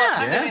 When was the last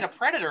time they made a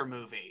Predator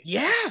movie?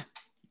 Yeah.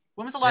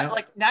 When was the last?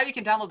 Like now you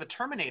can download the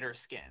Terminator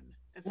skin.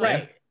 It's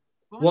right.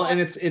 Well, and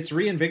it's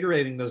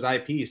reinvigorating those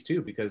IPs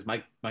too, because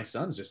my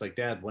son's just like,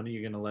 Dad, when are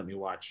you gonna let me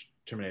watch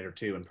Terminator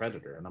 2 and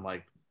Predator? And I'm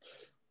like,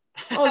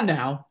 oh,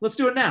 now let's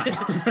do it now.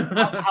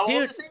 How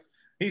old is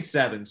he? He's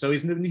 7, so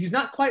he's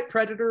not quite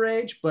Predator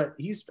age, but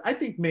I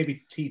think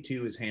maybe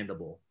T2 is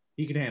handleable.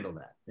 He can handle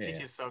that.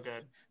 T2 is so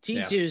good.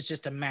 T2 is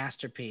just a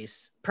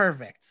masterpiece.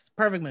 Perfect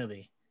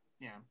movie.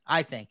 Yeah,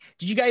 I think.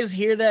 Did you guys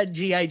hear that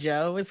G.I.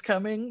 Joe is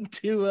coming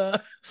to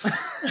to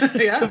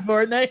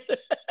Fortnite?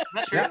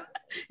 That's true.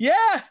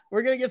 Yeah,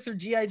 we're gonna get some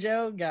G.I.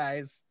 Joe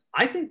guys.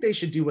 I think they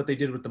should do what they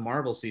did with the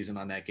Marvel season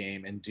on that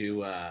game and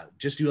do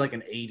like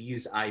an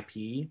 80s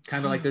IP,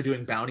 kind of like they're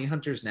doing Bounty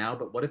Hunters now.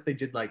 But what if they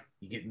did like,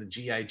 you getting the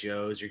G.I.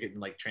 Joes, you're getting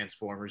like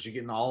Transformers, you're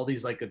getting all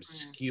these like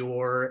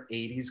obscure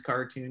 80s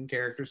cartoon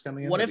characters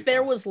coming in. What if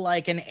there was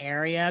like an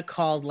area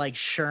called like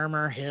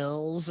Shermer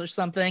Hills or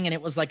something, and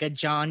it was like a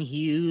John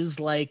Hughes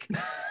like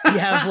You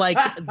have like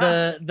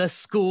the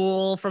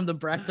school from the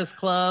Breakfast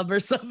Club or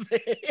something.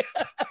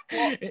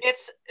 Well,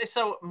 it's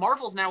so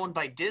Marvel's now owned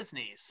by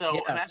Disney. So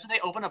Yeah. imagine they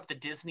open up the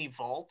Disney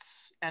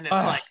vaults and it's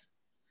like,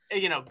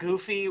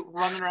 Goofy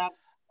running around.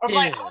 Or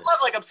like, I would love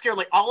like obscure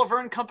like Oliver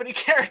and Company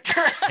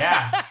character.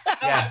 Yeah.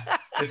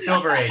 The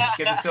Silver Age.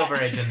 Get the Silver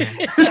Age in there.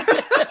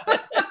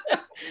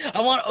 I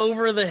want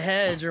Over the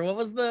Hedge, or what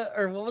was the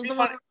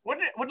one?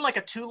 Wouldn't like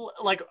a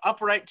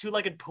upright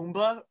two-legged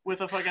Pumbaa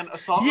with a fucking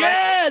assault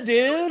Yeah, rifle?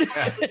 dude.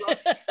 Yeah.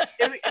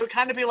 It would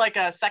kind of be like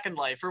a Second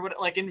Life, or what,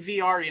 like in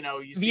VR,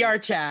 you see,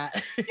 VR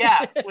chat.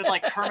 yeah, with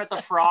like Kermit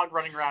the Frog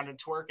running around and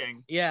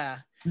twerking. Yeah.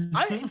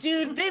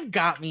 Dude, they've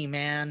got me,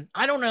 man.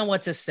 I don't know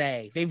what to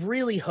say. They've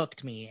really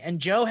hooked me. And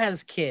Joe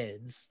has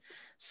kids.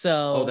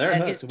 So they're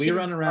and hooked. his We kids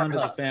run around are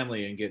as a hooked.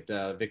 family and get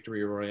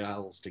victory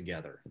royales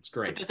together. It's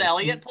great. But does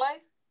Elliott play?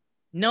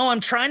 No, I'm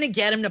trying to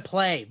get him to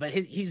play, but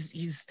he's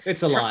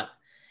It's a lot.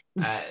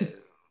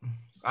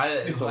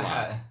 It's a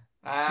lot.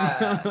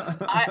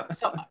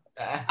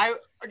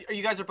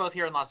 You guys are both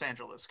here in Los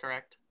Angeles,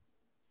 correct?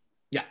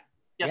 Yeah.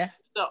 Yes. Yeah.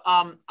 So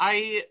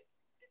I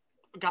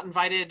got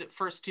invited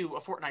first to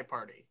a Fortnite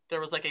party.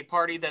 There was like a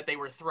party that they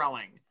were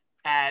throwing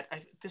at I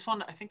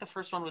think the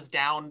first one was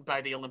down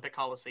by the Olympic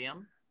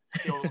Coliseum.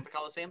 The old Olympic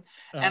Coliseum.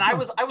 And I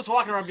was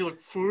walking around being like,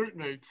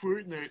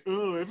 Fortnite,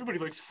 oh, everybody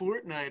likes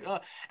Fortnite.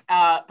 But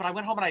I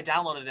went home and I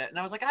downloaded it and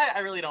I was like, I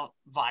really don't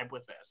vibe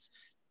with this.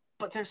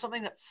 But there's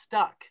something that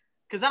stuck.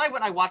 Because then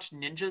I watched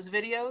Ninja's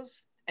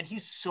videos and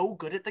he's so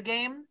good at the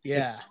game.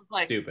 yeah. It's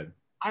Like, stupid.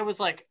 I was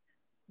like,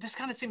 this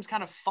kind of seems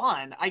kind of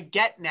fun. I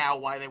get now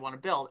why they want to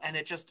build. And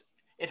it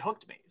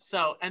hooked me.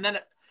 So, and then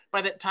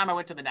by the time I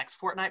went to the next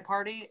Fortnite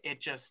party,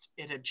 it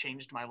had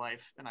changed my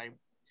life. And I'm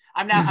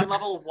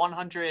level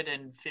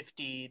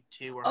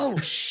 152. Or Oh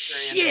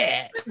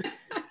shit!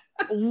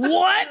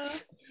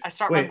 What? I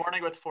start my Wait.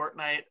 morning with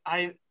Fortnite.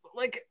 I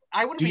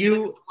wouldn't Do be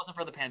doing you- this if it wasn't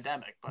for the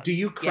pandemic. But Do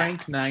you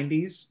crank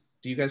 90s?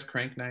 Do you guys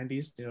crank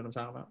 90s? Do you know what I'm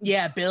talking about?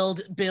 Yeah, build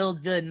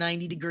the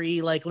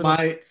 90-degree like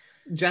little.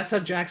 That's how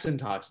Jackson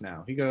talks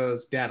now. He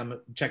goes, "Dad,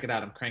 check it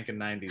out. I'm cranking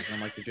 90s." And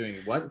I'm like, "You're doing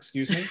what?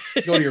 Excuse me?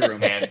 Go to your room."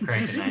 Man,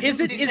 cranking 90s. Is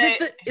it? Did Is he it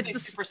the? say It's he's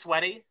the. super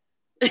sweaty.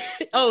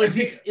 Oh, is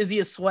he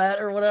a sweat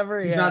or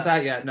whatever? He's Yeah. not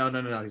that yet.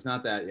 No. He's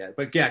not that yet.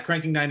 But yeah,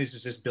 cranking 90s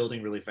is just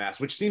building really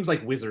fast, which seems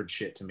like wizard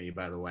shit to me,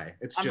 by the way.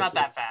 I'm not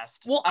that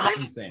fast. Well, I'm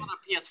I've- on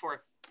a PS4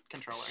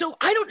 controller. So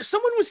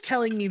someone was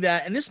telling me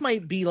that, and this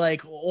might be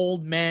like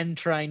old men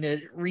trying to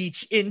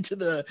reach into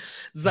the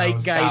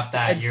zeitgeist stop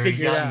that. and You're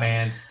figure a it young out.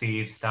 man,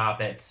 Steve.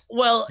 Stop it.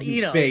 Well,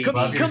 Babe.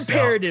 Love yourself.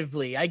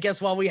 comparatively, I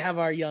guess while we have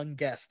our young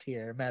guest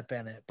here, Matt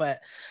Bennett, but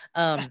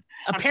I'm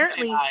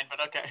apparently 59,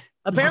 but okay.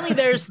 apparently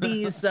there's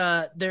these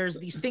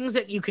things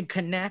that you can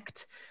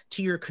connect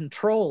to your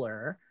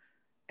controller,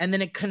 and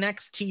then it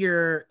connects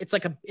to it's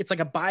like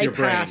a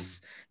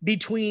bypass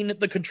between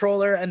the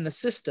controller and the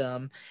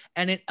system,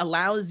 and it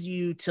allows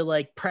you to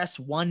like press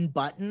one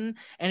button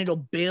and it'll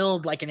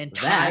build like an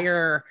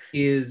entire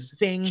is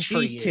thing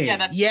for you. cheating. Yeah,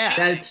 that's Yeah.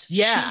 cheating. That's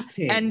Yeah,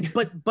 cheating. and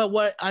but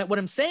what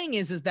I'm saying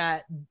is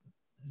that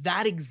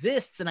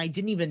exists, and I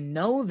didn't even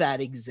know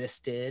that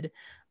existed,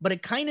 but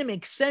it kind of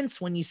makes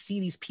sense when you see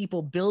these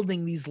people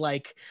building these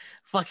like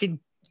fucking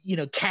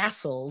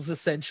castles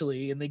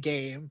essentially in the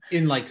game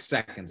in like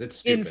seconds. It's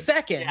stupid. in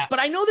seconds. Yeah. But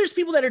I know there's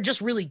people that are just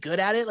really good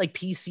at it, like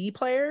PC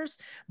players,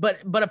 but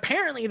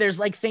apparently there's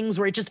like things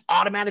where it just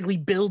automatically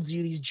builds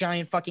you these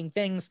giant fucking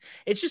things.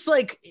 It's just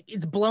like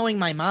it's blowing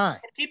my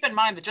mind. Keep in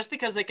mind that just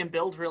because they can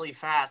build really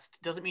fast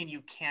doesn't mean you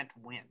can't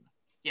win.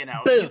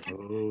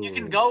 Boom. You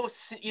can go,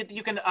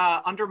 you can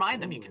undermine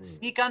them. You can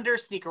sneak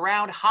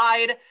around,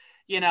 hide.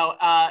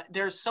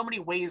 There's so many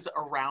ways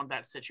around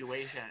that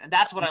situation, and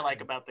that's what I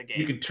like about the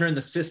game. You can turn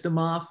the system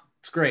off.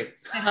 It's great.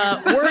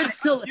 Words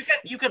to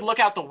you could look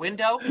out the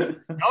window, go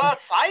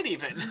outside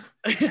even.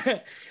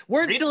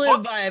 Words Read to a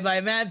Live book. by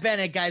Matt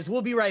Bennett, guys.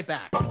 We'll be right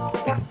back.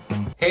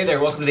 Hey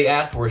there, welcome to the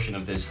ad portion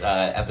of this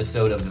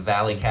episode of the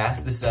Valley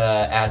Cast. This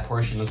ad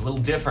portion is a little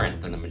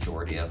different than the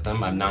majority of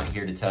them. I'm not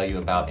here to tell you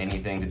about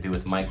anything to do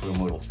with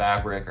micromodal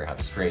fabric or how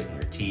to straighten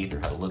your teeth or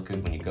how to look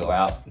good when you go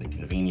out at a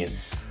convenient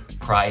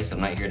price. I'm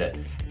not here to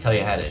tell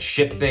you how to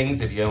ship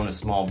things if you own a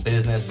small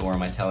business, nor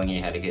am I telling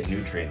you how to get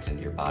nutrients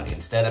into your body.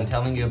 Instead, I'm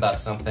telling you about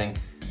something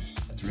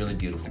that's really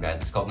beautiful,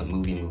 guys. It's called the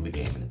Movie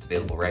Game, and it's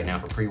available right now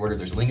for pre-order.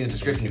 There's a link in the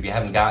description if you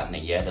haven't gotten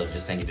it yet. It'll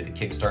just send you to the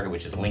Kickstarter,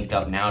 which is linked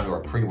up now to our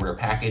pre-order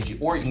package,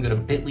 or you can go to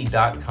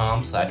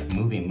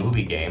bit.ly/movie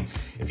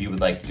if you would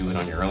like to do it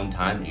on your own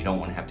time and you don't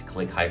want to have to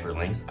click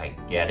hyperlinks. I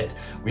get it.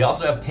 We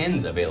also have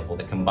pins available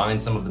that combine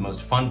some of the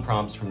most fun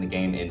prompts from the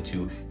game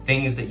into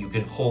things that you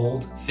can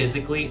hold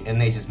physically, and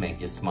they just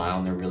make you smile,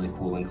 and they're really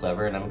cool and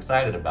clever, and I'm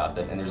excited about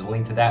them. And there's a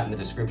link to that in the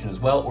description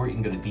as well, or you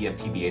can go to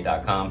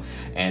dftba.com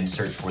and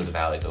search for The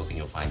Valley Folk, and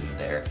you'll find me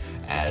there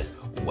as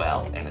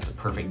well. And it's a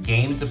perfect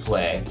game to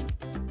play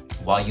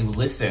while you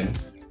listen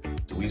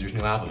to Weezer's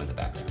new album in the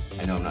background.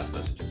 I know I'm not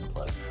supposed to just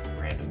plug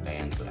random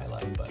bands that I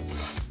like, but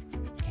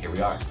here we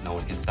are. No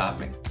one can stop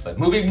me. But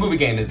movie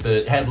game is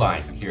the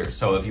headline here.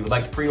 So if you would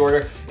like to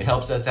pre-order, it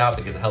helps us out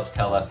because it helps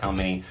tell us how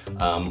many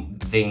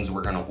things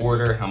we're going to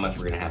order, how much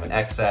we're going to have in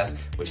excess,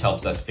 which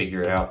helps us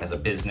figure it out as a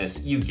business.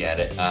 You get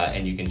it.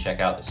 And you can check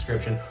out the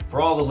description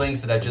for all the links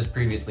that I just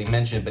previously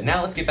mentioned. But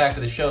now let's get back to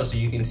the show so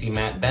you can see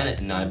Matt Bennett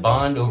and I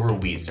bond over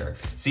Weezer.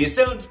 See you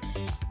soon.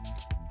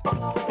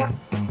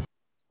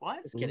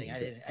 What? Just kidding. I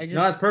didn't. I just.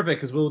 No, that's perfect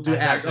because we'll do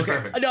ads. Actually Okay.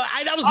 perfect. No,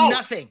 that was Oh,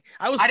 nothing.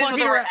 I was I didn't know fucking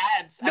there were around.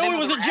 ads. I No, didn't it know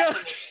was there a were ads in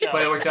joke. this show.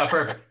 But it worked out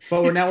perfect.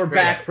 But now we're Great.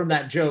 back from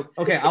that joke.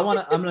 Okay, I'm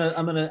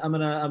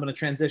gonna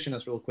transition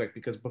us real quick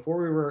because before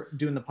we were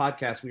doing the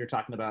podcast, we were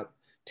talking about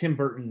Tim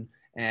Burton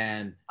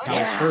and how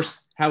Yeah.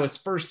 his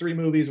first three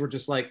movies were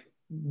just like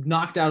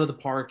knocked out of the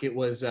park. It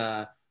was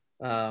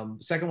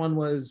second one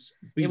was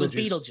Beetlejuice. It was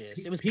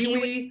Beetlejuice. It was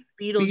Pee-wee,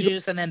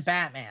 Beetlejuice, and then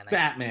Batman. I think.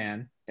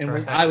 Batman. And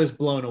Perfect. I was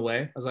blown away.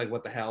 I was like,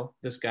 what the hell?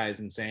 This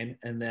guy's insane.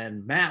 And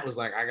then Matt was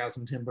like, I got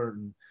some Tim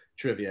Burton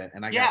trivia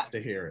and I got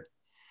to hear it.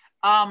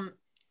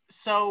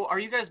 So are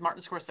you guys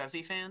Martin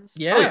Scorsese fans?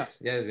 Yeah. Oh, yes.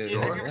 Yes, Have yes,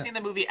 you ever yes. seen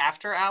the movie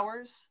After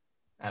Hours?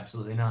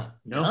 Absolutely not.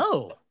 No.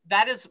 No.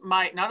 That is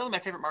not only my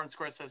favorite Martin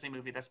Scorsese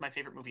movie, that's my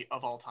favorite movie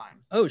of all time.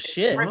 Oh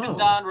shit. Griffin Whoa.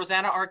 Dunn,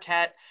 Rosanna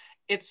Arquette.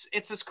 It's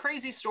this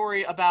crazy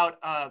story about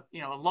a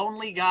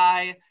lonely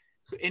guy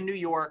in New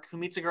York who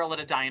meets a girl at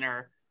a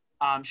diner.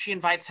 She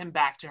invites him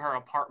back to her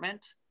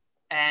apartment,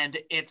 and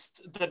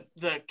it's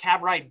the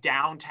cab ride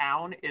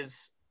downtown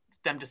is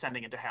them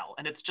descending into hell,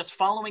 and it's just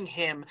following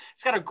him.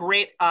 It's got a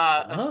great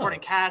a supporting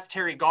cast.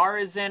 Terry Garr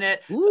is in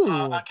it.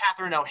 Ooh.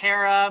 Catherine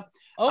O'Hara.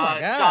 Oh my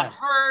John god.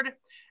 Hurd.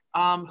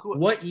 Who?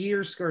 What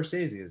year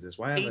Scorsese is this?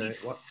 Why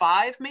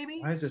 85 maybe?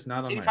 why is this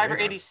not on 85 my or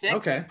radar? 86.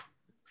 Okay.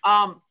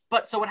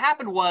 But so what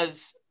happened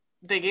was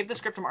they gave the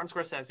script to Martin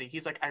Scorsese.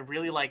 He's like, I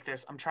really like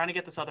this. I'm trying to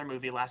get this other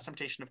movie, Last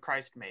Temptation of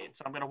Christ, made.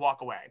 So I'm going to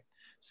walk away.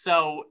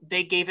 So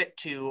they gave it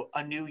to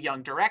a new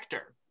young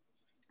director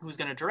who's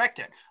going to direct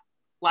it.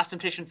 Last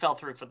Temptation fell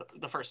through for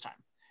the first time.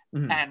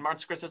 Mhm. And Martin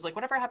Scorsese is like,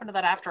 whatever happened to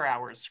that After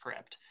Hours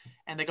script?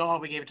 And they go, oh,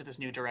 we gave it to this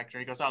new director.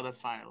 He goes, oh, that's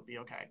fine. It'll be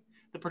okay.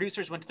 The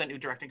producers went to that new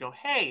director and go,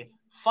 hey,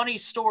 funny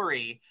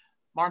story.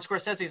 Martin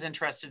Scorsese is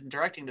interested in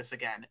directing this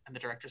again. And the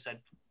director said,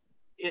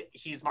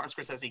 he's Martin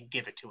Scorsese,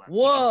 give it to him.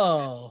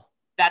 Whoa.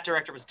 That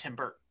director was Tim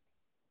Burton.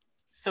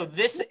 So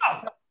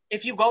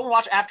if you go and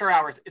watch After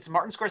Hours, it's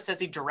Martin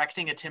Scorsese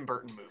directing a Tim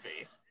Burton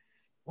movie.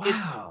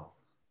 Wow.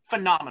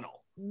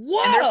 Phenomenal.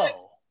 Whoa.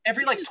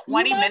 Every like You just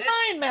 20 blew my minutes,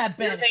 mind, Matt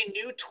there's Bennett. a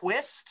new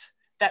twist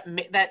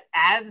that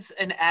adds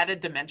an added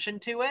dimension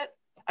to it.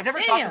 I've never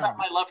talked about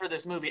my love for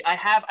this movie. I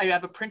have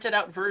a printed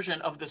out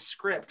version of the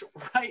script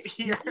right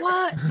here.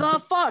 What the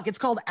fuck? It's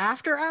called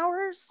After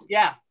Hours?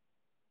 Yeah.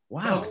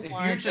 Wow. Folks, if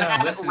my you're God. just I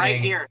have it listening,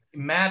 right here.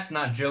 Matt's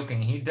not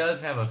joking. He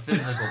does have a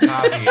physical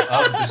copy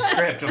of the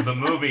script of the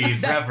movie he's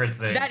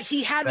referencing That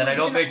he had that I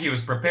don't within- think he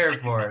was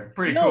prepared for.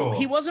 Pretty No, cool.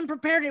 he wasn't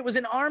prepared. It was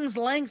an arm's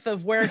length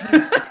of where he's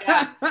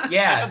Yeah. I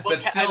Yeah, have a but book-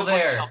 I have still a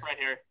there. bookshelf right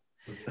here.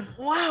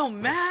 Wow,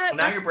 Matt. Well,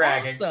 now that's you're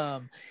bragging.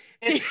 Awesome.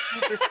 It's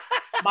super,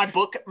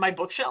 my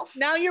bookshelf.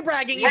 Now you're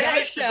bragging. Yeah, You got a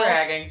that's shelf.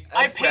 bragging.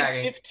 I That's paid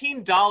bragging.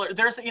 $15.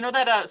 There's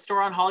that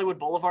store on Hollywood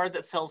Boulevard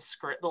that sells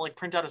script. They'll like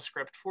print out a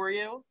script for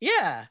you.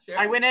 Yeah. Sure.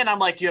 I went in. I'm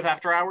like, "Do you have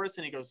After Hours?"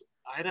 And he goes,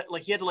 "I don't,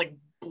 like." He had to like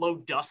blow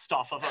dust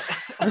off of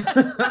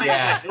it.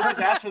 Yeah. Nobody's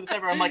asked for this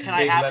ever. I'm like, "Can I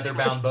Big have leather it?"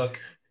 bound book.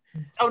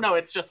 Oh no,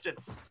 it's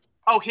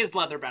his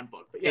leather bound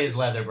book. But yeah, Is it's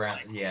leather like- brown.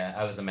 Yeah,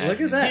 I was imagining.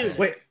 Look at that. Dude.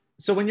 Wait,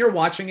 so when you're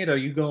watching it, are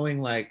you going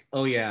like,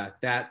 oh yeah,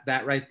 that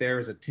right there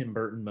is a Tim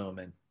Burton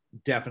moment,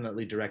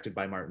 definitely directed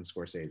by Martin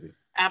Scorsese?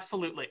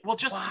 Absolutely. Well,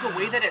 just the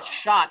way that it's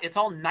shot, it's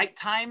all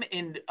nighttime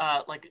in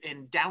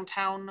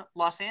downtown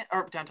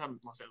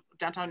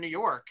downtown New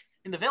York,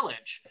 in the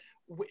Village,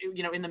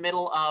 in the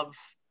middle of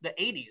the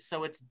 80s.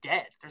 So it's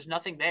dead. There's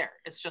nothing there.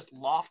 It's just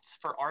lofts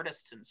for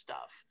artists and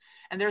stuff.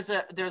 And there's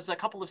a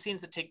couple of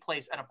scenes that take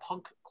place at a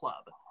punk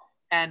club,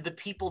 and the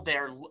people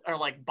there are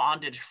like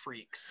bondage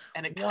freaks,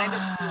 and it kind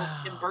of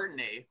feels Tim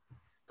Burton-y.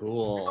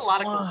 Cool. There's a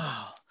lot of cool stuff.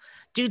 Wow.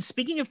 Dude,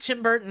 speaking of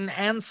Tim Burton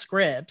and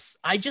scripts,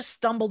 I just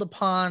stumbled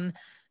upon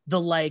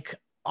the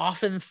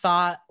often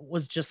thought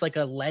was just like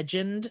a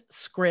legend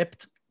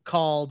script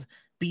called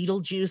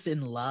Beetlejuice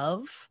in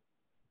Love.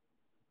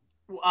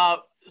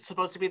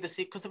 Supposed to be the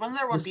sequel, because wasn't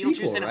there one The Beetlejuice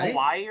sequel, in right?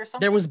 Hawaii or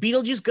something? There was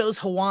Beetlejuice Goes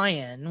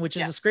Hawaiian, which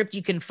is Yeah. a script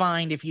you can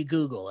find if you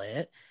Google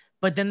it.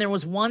 But then there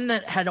was one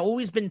that had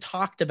always been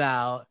talked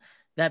about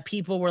that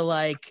people were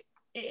like,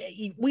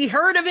 we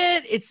heard of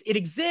it. It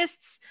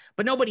exists,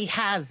 but nobody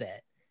has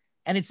it.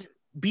 And it's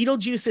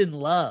Beetlejuice in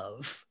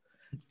Love.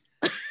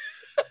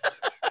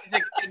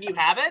 Can you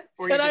have it?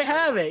 Or you And I just-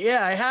 have it.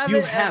 Yeah, I have You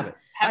it. have and it.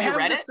 Have I you have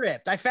read the it?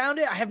 script. I found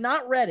it. I have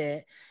not read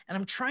it. And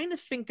I'm trying to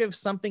think of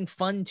something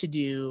fun to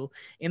do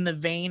in the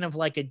vein of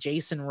like a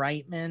Jason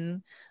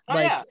Reitman, Oh,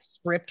 yeah.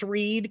 script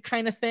read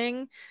kind of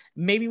thing.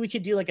 Maybe we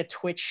could do like a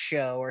Twitch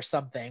show or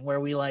something where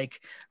we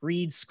like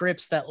read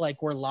scripts that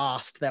like were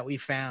lost that we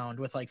found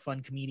with like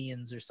fun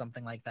comedians or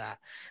something like that.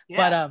 Yeah,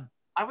 But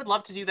I would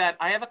love to do that.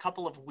 I have a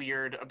couple of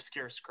weird,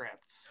 obscure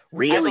scripts.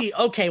 really,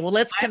 okay, well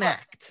let's I have a-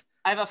 connect.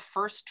 I have a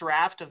first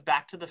draft of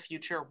Back to the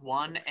Future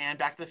 1 and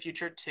Back to the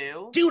Future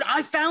 2. Dude,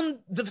 I found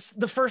the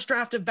first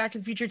draft of Back to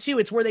the Future 2.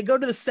 It's where they go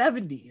to the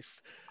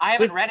 70s. I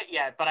haven't read it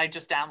yet, but I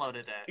just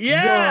downloaded it.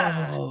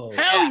 Yeah. Whoa.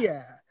 Hell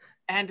yeah.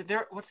 And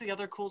what's the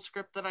other cool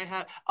script that I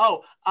have?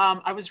 Oh,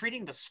 I was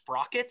reading the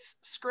Sprockets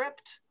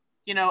script.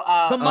 You know,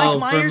 The Mike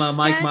Myers from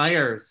Mike sketch?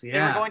 Myers. they were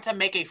Yeah. going to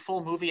make a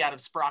full movie out of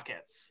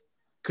Sprockets.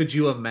 Could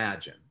you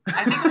imagine?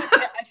 I think it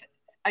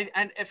was,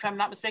 and if I'm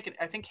not mistaken,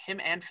 I think him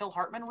and Phil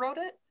Hartman wrote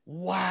it.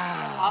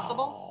 Wow.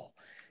 Possible?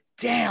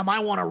 Damn, I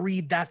want to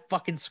read that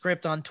fucking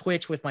script on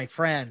Twitch with my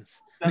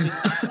friends.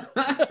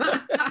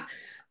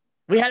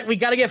 We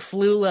got to get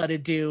Flula to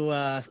do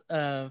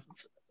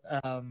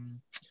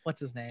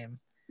what's his name?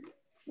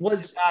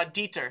 Was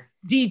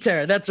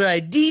Dieter. That's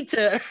right.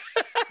 Dieter.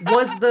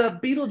 was the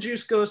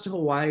Beetlejuice Goes to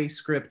Hawaii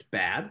script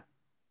bad?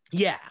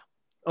 Yeah.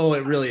 Oh,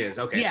 it really is.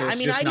 Okay. Yeah, so it's I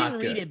mean, just I not didn't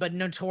read good. it, but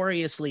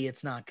notoriously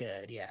it's not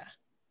good. Yeah.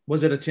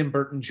 Was it a Tim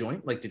Burton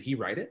joint? Like, did he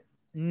write it?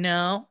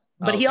 No,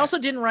 but he Okay. also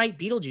didn't write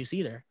Beetlejuice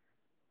either.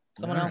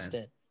 Someone All else right.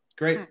 did.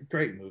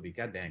 Great movie.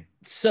 God dang.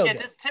 So Yeah,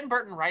 good. does Tim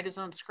Burton write his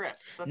own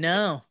scripts?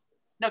 No,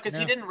 No, because No.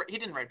 he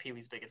didn't write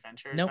Pee-wee's Big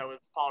Adventure. Nope. That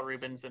was Paul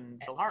Rubens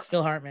and Phil Hartman.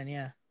 Phil Hartman.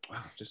 Yeah.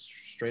 Wow, just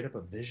straight up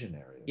a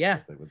visionary. is Yeah.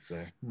 what they would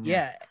say.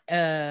 Yeah.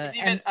 Didn't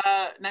And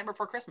even, Night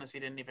Before Christmas, he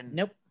didn't even.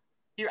 nope.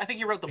 I think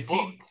he wrote the Is book,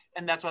 he-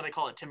 and that's why they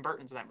call it Tim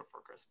Burton's Night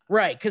Before Christmas.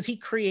 Right, because he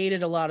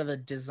created a lot of the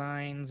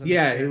designs. And the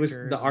Yeah, it was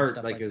characters the and art,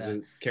 stuff like, as that.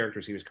 a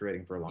characters he was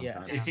creating for a long Yeah.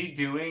 time. Is he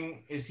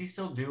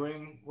still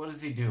doing? What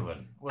is he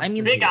doing? What's I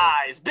mean, the Big deal?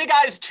 Eyes. Big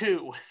Eyes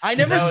 2. I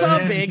never that what saw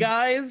it is? Big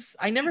Eyes.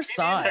 I never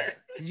saw neither. it.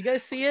 Did you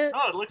guys see it?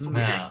 Oh, it looks weird.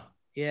 No,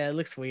 Yeah, it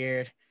looks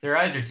weird. their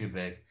eyes are too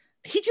big.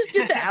 He just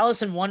did the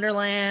Alice in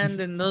Wonderland,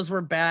 and those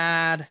were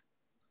bad.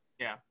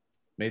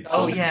 Made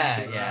Oh wasn't yeah,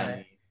 happy about yeah.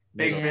 it.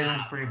 Big Yeah. Fish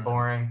was pretty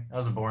boring. That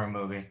was a boring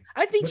movie.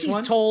 I think Which he's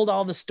one? told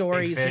all the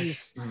stories.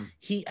 Fish.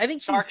 I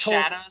think he's Dark told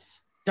Shadows.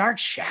 Dark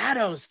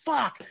Shadows.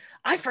 Fuck,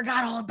 I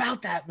forgot all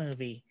about that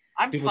movie.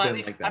 People didn't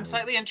like that I'm movie.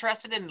 slightly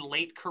interested in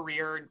late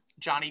career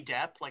Johnny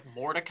Depp, like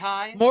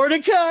Mordecai.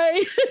 Mordecai.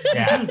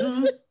 Yeah.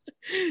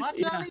 What,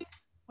 Yeah. Johnny?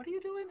 What are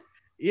you doing? What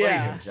are you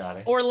Yeah. doing,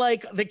 Johnny? Or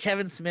like the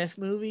Kevin Smith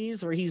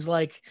movies where he's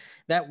like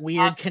that weird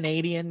Awesome.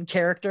 Canadian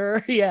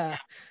character. Yeah.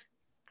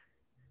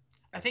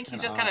 I think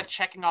he's kinda just kind of odd.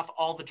 checking off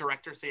all the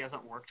directors he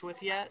hasn't worked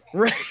with yet.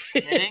 Right.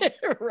 Kidding?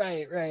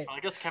 right. Well, I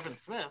guess Kevin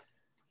Smith.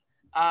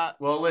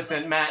 Well,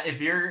 listen, Matt,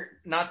 if you're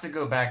not to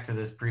go back to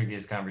this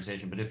previous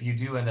conversation, but if you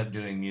do end up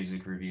doing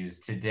music reviews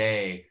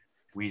today,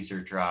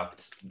 Weezer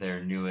dropped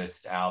their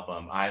newest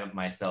album. I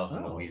myself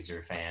am a Oh.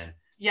 Weezer fan.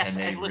 Yes,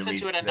 And they I've listened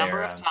to it a released number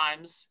their, of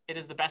times. It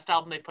is the best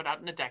album they put out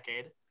in a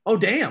decade. Oh Are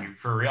damn! you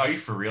for real? Are you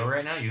for real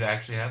right now? You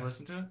actually have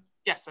listened to it?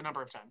 Yes, a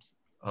number of times.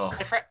 Oh,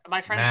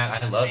 My friend Matt, sent I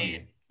it to love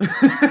me. you. My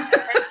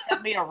friend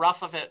sent me a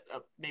rough of it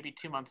maybe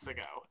 2 months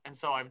ago, and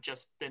so I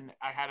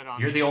had it on.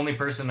 You're the only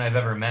person I've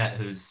ever met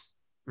who's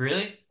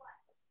really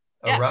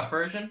a Yeah. rough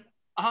version.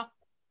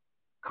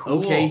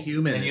 Cool. Okay,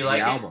 Human And is you the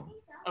like it? album.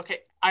 Okay,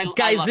 I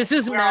Guys, love this it.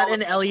 is We're Matt all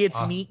and obsessed. Elliott's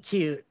Awesome. meet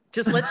cute.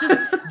 Just let's just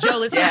Joe,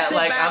 let's Yeah, just sit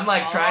like back. I'm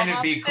like trying to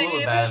All be my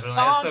cool about it, but I'm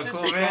like, favorite that's so songs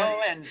cool, are man.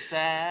 slow and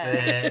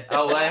sad.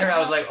 Oh, well, I heard. I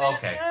was like,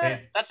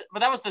 okay. But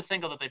that was the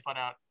single that they put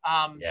out.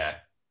 Yeah.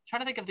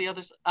 Trying to think of the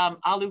others.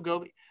 Alu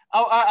Gobi.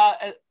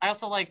 I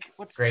also like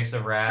what's Grapes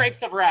of Wrath.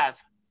 Grapes of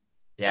Wrath.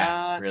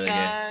 Yeah, really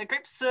good.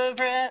 Grapes of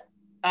Wrath.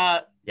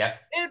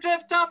 Yep. It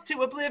drift off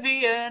to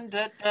oblivion.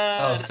 Da, Oh,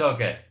 da. so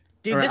good.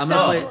 Dude, All right, this I'm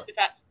gonna sounds play-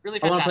 Really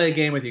I want to fantastic. play a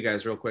game with you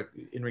guys real quick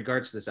in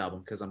regards to this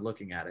album because I'm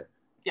looking at it.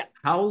 Yeah.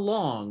 How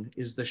long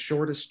is the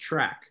shortest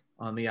track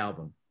on the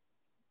album?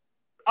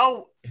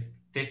 Oh,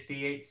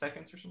 58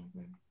 seconds or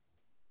something.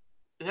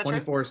 is that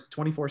true?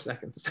 24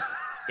 seconds.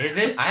 Is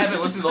it? I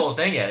haven't listened to the whole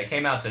thing yet. It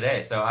came out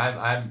today, so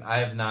I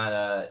have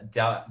not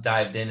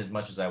dived in as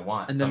much as I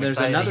want. And So then I'm there's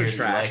excited to another hear that you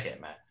track. like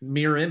it, Matt.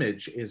 Mirror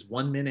Image is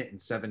 1 minute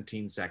and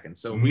 17 seconds.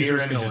 So Mirror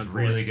Weezer's Image going is for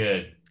really it.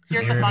 good.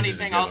 Here's Mirror the funny Image is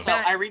a thing good one. also.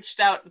 I reached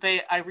out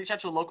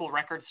to a local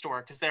record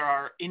store because there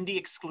are indie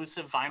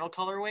exclusive vinyl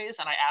colorways,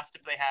 and I asked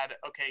if they had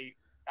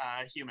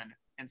Human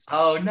and stuff.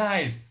 Oh,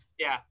 nice.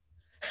 Yeah.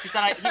 He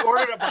said he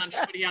ordered a bunch,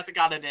 but he hasn't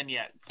got it in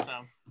yet. So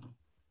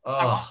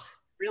Oh,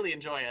 really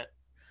enjoy it.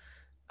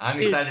 I'm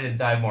excited to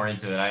dive more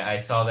into it. I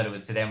saw that it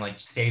was today. I'm like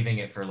saving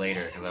it for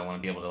later because I want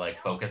to be able to like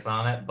focus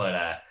on it.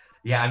 But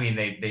yeah, I mean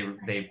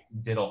they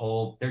did a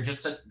whole. They're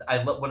just such.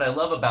 What I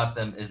love about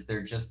them is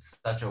they're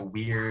just such a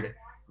weird.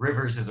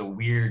 Rivers is a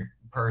weird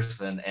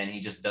person and he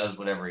just does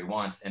whatever he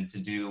wants. And to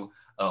do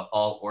an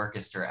all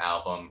orchestra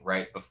album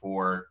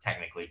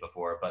technically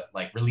before, but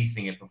like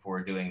releasing it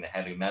before doing the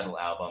heavy metal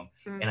album.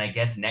 Mm. And I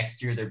guess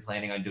next year they're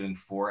planning on doing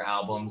 4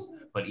 albums,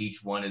 but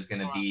each one is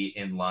going to be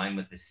in line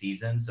with the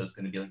season. So it's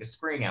going to be like a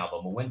spring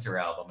album, a winter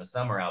album, a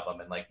summer album.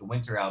 And like the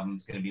winter album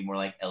is going to be more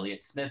like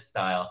Elliott Smith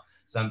style.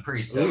 So I'm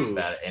pretty stoked Ooh.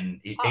 about it. And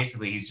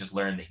basically he's just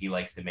learned that he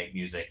likes to make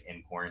music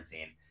in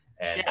quarantine.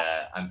 And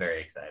I'm very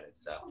excited.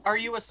 So Are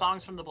you a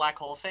Songs from the Black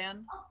Hole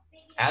fan?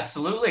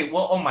 Absolutely.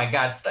 Well, oh my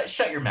God,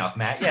 shut your mouth,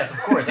 Matt. Yes, of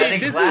course. I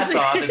think This Blast is-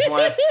 Off is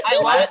one of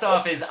Blast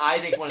Off is I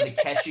think one of the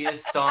catchiest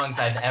songs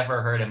I've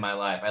ever heard in my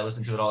life. I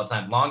listen to it all the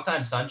time. Long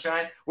Time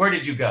Sunshine. Where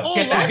did you go? Oh,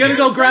 Get He's back. gonna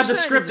go grab the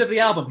Sunshine script is- of the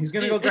album. He's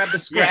gonna go grab the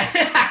script.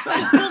 Yeah.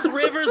 Just pulls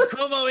Rivers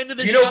Como into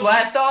the You know show.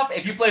 Blast Off?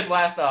 If you play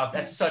Blast Off,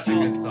 that's such a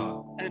good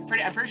song. I'm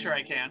pretty sure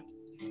I can.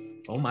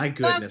 Oh my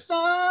goodness.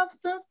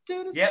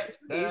 Yep.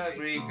 As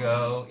we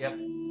go. Yep.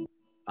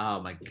 Oh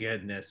my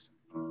goodness.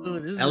 Ooh,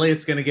 this is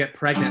Elliott's gonna get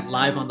pregnant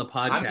live on the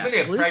I'm going to podcast. get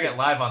Exclusive. pregnant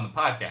live on the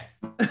podcast.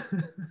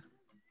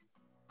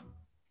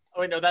 Oh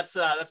wait, no, that's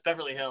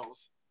Beverly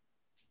Hills.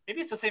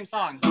 Maybe it's the same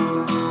song.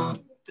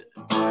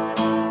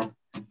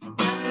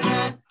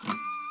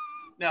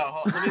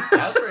 No, let me,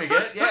 That was pretty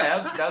good. Yeah,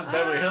 that was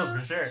Beverly Hills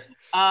for sure.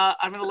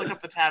 I'm gonna look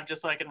up the tab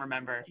just so I can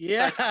remember.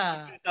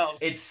 Yeah. So,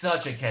 It's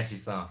such a catchy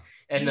song.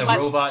 And the But-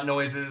 robot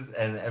noises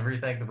and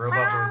everything, the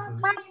robot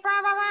voices.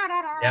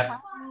 Yep.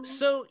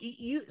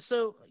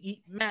 So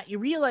Matt, you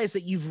realize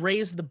that you've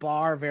raised the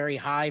bar very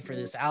high for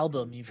this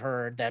album. You've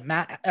heard that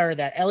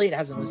that Elliott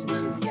hasn't listened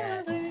to this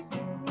yet.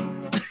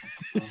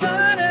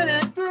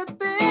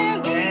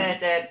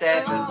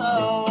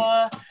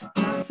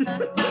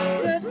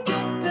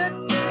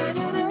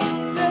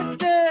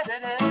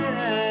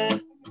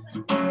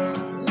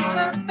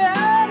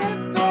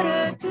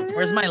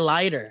 Where's my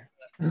lighter?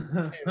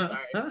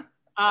 sorry.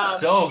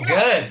 So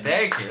good.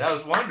 Thank you. That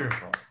was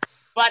wonderful.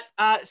 But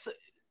so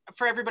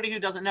for everybody who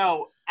doesn't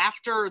know,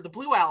 after the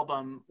Blue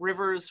album,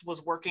 Rivers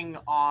was working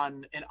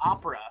on an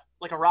opera,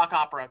 like a rock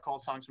opera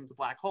called Songs from the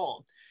Black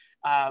Hole,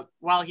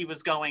 while he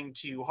was going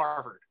to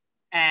Harvard.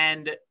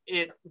 And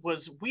it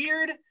was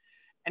weird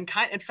and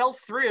fell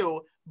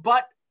through.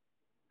 But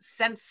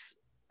since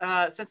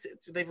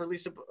they've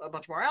released a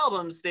bunch more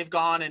albums, they've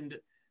gone and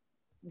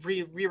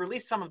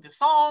re-released some of the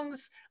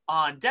songs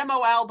on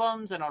demo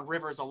albums and on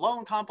Rivers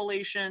Alone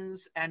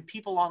compilations, and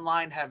people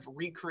online have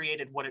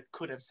recreated what it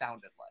could have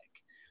sounded like.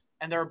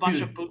 And there are a bunch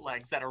of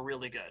bootlegs that are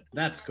really good.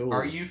 That's cool.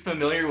 Are you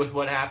familiar with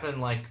what happened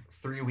like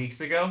 3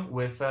 weeks ago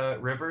with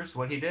Rivers,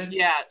 what he did?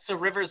 Yeah, so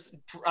Rivers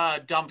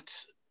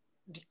dumped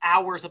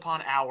hours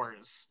upon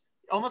hours.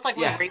 Almost like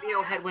when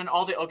Radiohead, when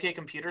all the OK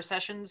Computer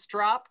sessions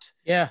dropped.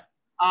 Yeah.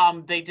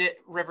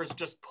 Rivers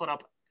just put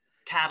up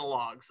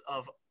catalogs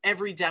of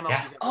every demo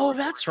Yeah. he's ever Oh, recorded.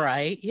 that's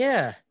right.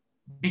 Yeah.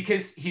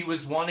 Because he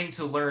was wanting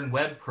to learn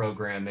web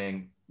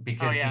programming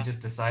because he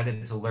just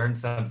decided to learn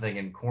something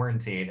in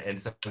quarantine. And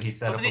so he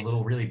set up a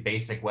little really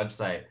basic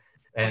website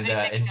and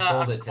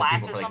sold it to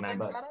people for like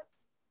 $9.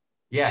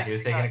 Yeah, he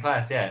was taking a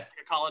class, a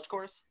college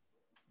course.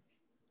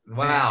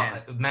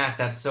 Wow, Matt,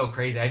 that's so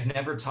crazy. I've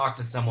never talked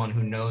to someone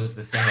who knows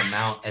the same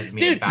amount as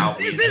me Dude, about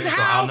this music, is so I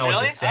how- don't know what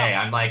Really? to say.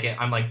 I'm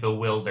like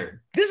bewildered.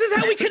 This is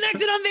how we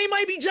connected on They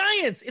Might Be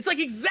Giants. It's like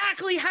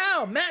exactly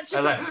how Matt's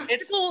just I a was like-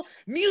 typical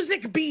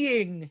music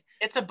being.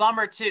 It's a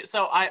bummer too.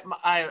 So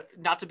I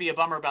not to be a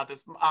bummer about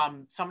this.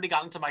 Somebody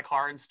got into my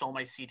car and stole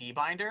my CD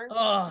binder.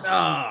 Oh,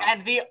 Ah.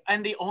 And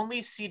the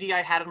only CD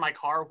I had in my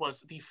car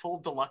was the full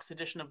deluxe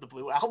edition of the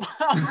Blue album,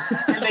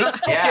 and they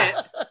took Yeah.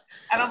 it.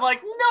 And I'm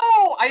like,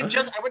 no! I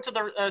went to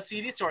the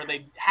CD store and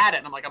they had it,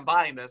 and I'm like, I'm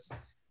buying this.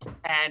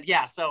 And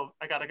yeah, so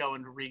I gotta go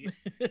and read.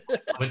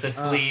 With the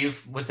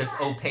sleeve, with this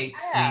opaque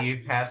Yeah.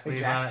 sleeve, half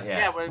sleeve on it.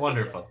 Yeah, what is this?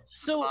 wonderful.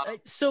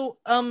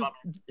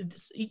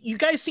 You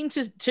guys seem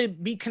to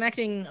be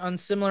connecting on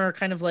similar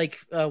kind of like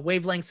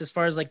wavelengths as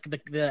far as like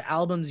the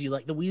albums you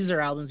like, the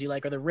Weezer albums you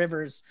like, or the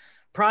Rivers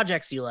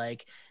projects you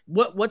like.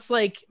 What's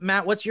like,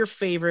 Matt, what's your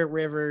favorite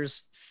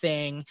Rivers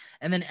thing?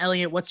 And then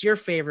Elliott, what's your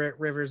favorite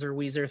Rivers or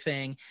Weezer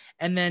thing?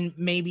 And then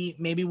maybe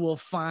we'll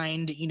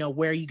find,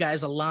 where you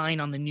guys align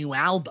on the new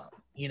album.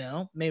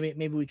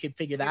 Maybe we could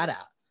figure that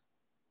out.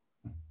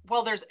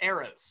 Well, there's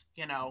eras,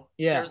 Yeah.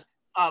 There's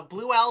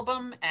Blue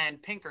album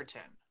and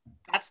Pinkerton.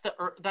 That's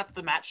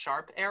the Matt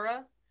Sharp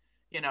era.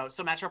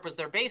 So Matt Sharp was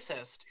their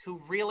bassist,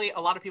 who really, a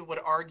lot of people would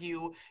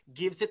argue,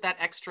 gives it that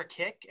extra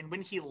kick. And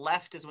when he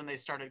left is when they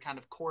started kind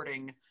of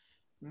courting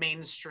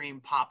mainstream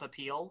pop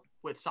appeal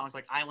with songs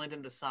like Island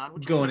in the Sun,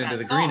 which Going is a into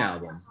bad the Green song.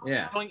 album.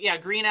 Yeah.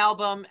 Green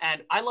album.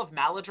 And I love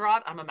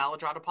Maladrot. I'm a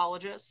Maladrot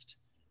apologist.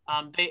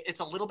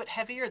 It's a little bit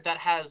heavier. That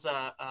has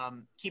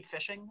Keep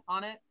Fishing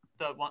on it.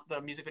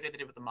 The music video they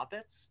did with the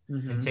Muppets.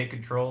 Mhm. And Take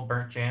Control,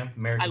 Burnt Jam,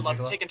 American I love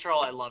Gigolo. Take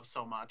Control. I love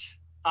so much.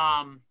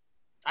 I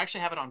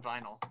actually have it on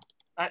vinyl.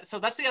 So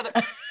that's the other.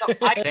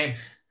 Same.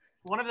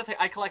 One of the things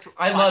I collect.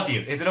 I love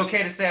you. Is it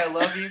okay to say I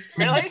love you?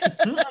 Really?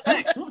 Oh,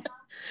 thanks.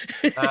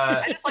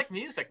 Uh, I just like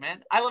music,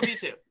 man. I love you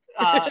too.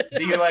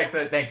 do you like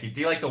the? Thank you.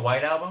 Do you like the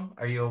White Album?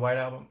 Are you a White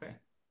Album fan?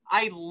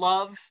 I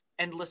love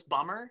Endless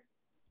Bummer.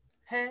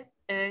 Hey,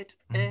 hey.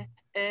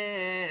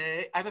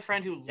 I have a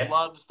friend who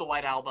loves the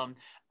White Album.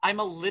 I'm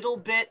a little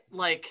bit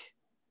like,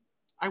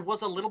 I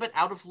was a little bit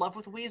out of love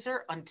with Weezer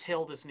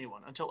until this new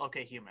one, until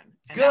OK Human.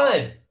 And now I'm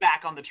Good.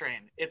 back on the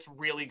train. It's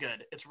really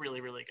good. It's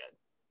really, really good.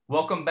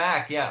 Welcome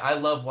back. Yeah, I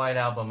love White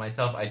Album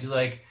myself. I do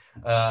like.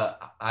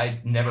 I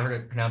never heard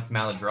it pronounced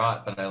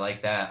Maladrot, but I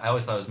like that. I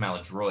always thought it was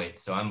Maladroit,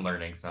 so I'm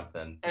learning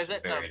something. Is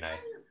it? Very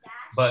nice.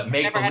 But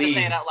Make Never had to Believe.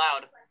 say it out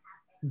loud.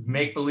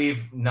 make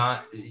believe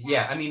not.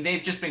 Yeah, I mean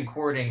they've just been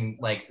courting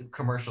like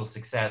commercial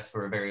success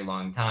for a very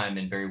long time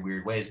in very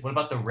weird ways. What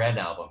about the Red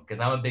album? Because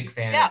I'm a big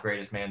fan of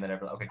Greatest Man That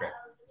Ever. Okay, great.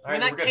 All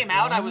When right, that we're good. came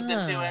out, I was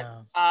into it.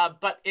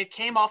 But it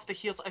came off the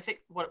heels. I think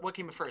what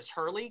came first?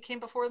 Hurley came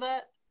before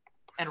that,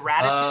 and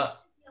Ratatouille.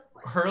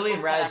 Hurley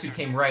and Ratatouille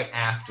came right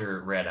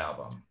after Red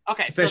album.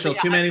 Okay, It's official. So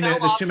There's too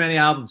many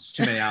albums.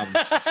 Too many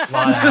albums. A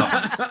lot of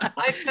albums.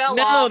 I fell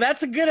No, off.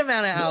 that's a good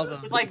amount of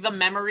albums. With, like the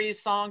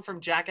Memories song from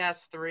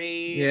Jackass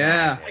 3.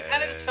 Yeah. I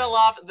kind of just fell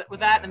off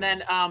with that, and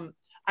then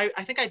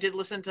I think I did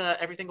listen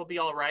to Everything Will Be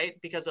All Right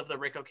because of the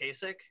Rick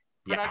Ocasek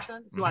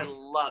production, who I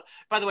love.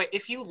 By the way,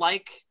 if you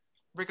like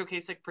Rick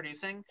Ocasek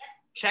producing,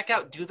 check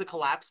out Do the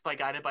Collapse by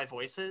Guided by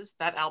Voices.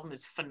 That album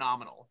is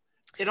phenomenal.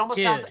 It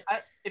almost sounds,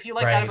 if you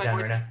like Guided by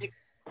Voices,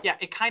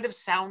 it kind of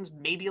sounds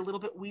maybe a little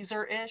bit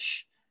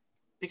Weezer-ish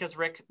because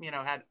Rick,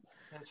 had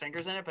his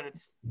fingers in it, but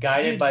it's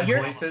Guided by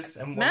Voices.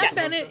 And Matt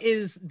Bennett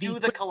is Do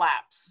the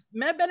Collapse.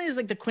 Matt Bennett is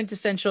like the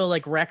quintessential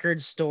like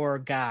record store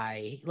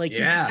guy. Like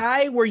he's the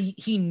guy where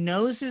he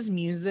knows his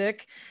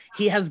music.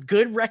 He has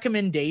good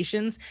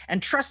recommendations.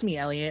 And trust me,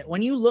 Elliot,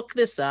 when you look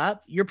this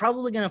up, you're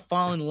probably gonna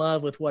fall in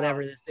love with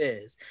whatever this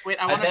is. Wait,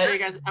 I want to show you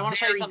guys. I want to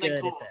show you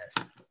something cool.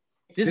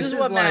 This is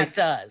what Matt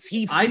does.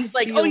 He's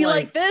like, oh, you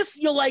like this?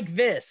 You'll like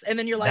this. And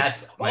then you're like,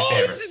 that's my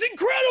favorite. This is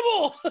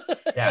incredible.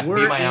 Yeah,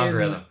 we're my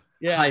algorithm.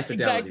 Yeah, high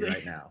fidelity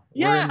right now.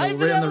 Yeah,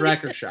 we're in the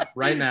record shop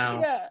right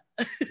now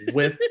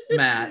with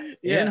Matt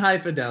in high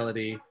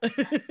fidelity.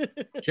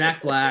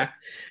 Jack Black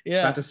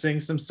about to sing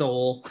some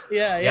soul.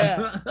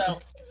 So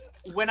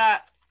when I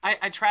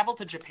traveled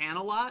to Japan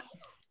a lot,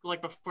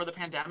 like before the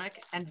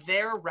pandemic, and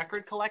their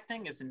record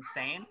collecting is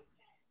insane.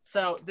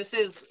 So this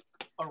is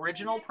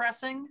original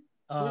pressing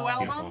Blue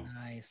Album.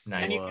 Nice.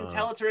 And you can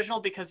tell it's original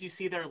because you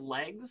see their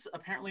legs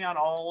apparently on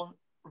all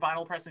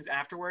vinyl pressings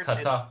afterwards.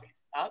 Cuts off.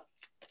 Up.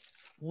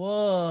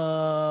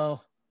 Whoa.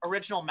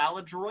 Original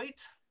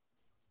Maladroit.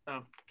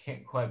 Oh.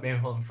 Can't quite maybe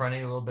hold in front of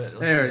you a little bit.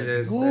 There it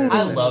is.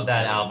 I love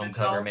that album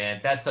cover,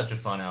 man. That's such a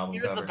fun album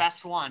Here's cover. the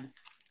best one.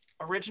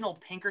 Original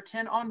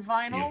Pinkerton on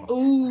vinyl.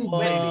 Ooh,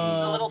 with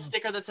the little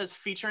sticker that says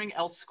featuring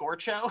El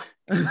Scorcho.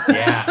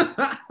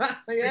 Yeah.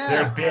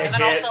 They're a big And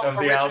then hit also of the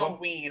original album.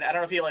 Ween. I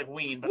don't know if you like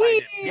Ween, but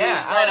Ween! I do.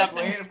 Yeah, right I up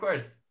there. Ween, of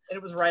course.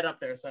 It was right up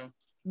there, so.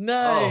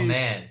 Nice. Oh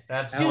man,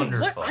 that's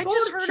wonderful. I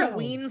just heard a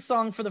Ween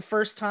song for the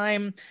first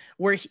time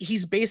where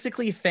he's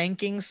basically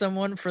thanking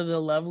someone for the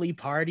lovely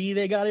party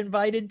they got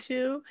invited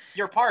to.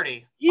 Your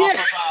party. Yeah.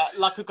 Off of,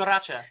 La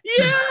Cucaracha.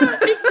 Yeah.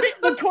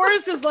 The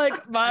chorus is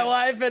like, my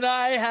wife and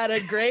I had a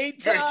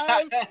great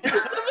time.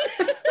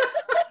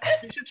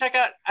 You should check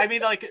out, I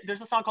mean, like,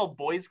 there's a song called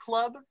Boys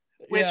Club,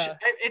 which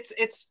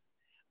it's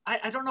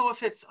I don't know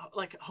if it's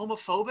like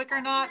homophobic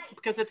or not,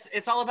 because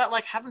it's all about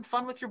like having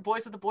fun with your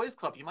boys at the boys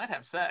club. You might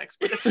have sex,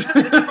 but it's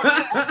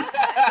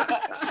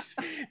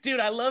dude,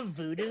 I love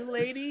Voodoo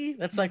Lady.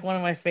 That's like one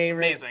of my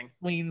favorite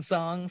Ween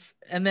songs.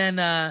 And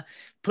then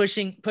Push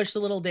the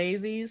Little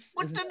Daisies.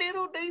 What's the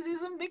little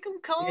daisies and make them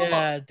come?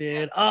 Yeah,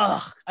 dude.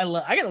 Oh,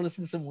 I gotta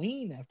listen to some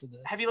Ween after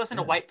this. Have you listened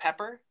to White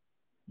Pepper?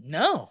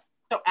 No.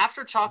 So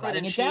after Chocolate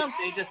and Cheese,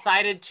 they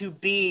decided to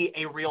be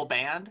a real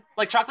band.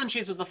 Like Chocolate and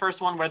Cheese was the first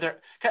one where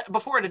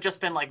before it had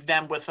just been like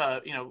them with a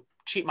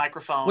cheap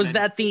microphone. Was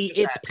that the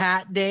It's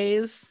Pat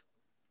days?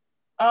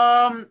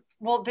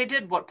 Well, they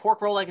did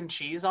Pork Roll, Egg and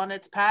Cheese on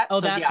It's Pat. Oh,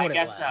 so, that's what I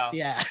guess it was. So.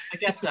 Yeah, I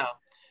guess so.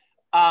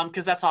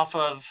 Because that's off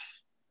of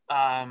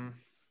not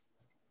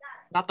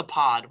The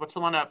Pod. What's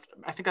the one up?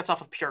 I think that's off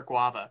of Pure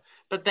Guava.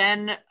 But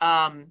then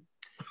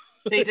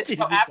they did,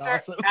 so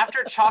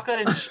after Chocolate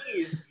and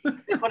Cheese,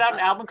 they put out an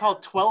album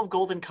called 12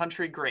 Golden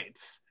Country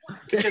Greats,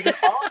 which is an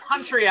all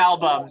country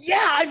album.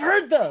 Yeah, I've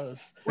heard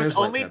those. With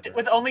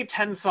only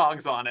 10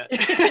 songs on it.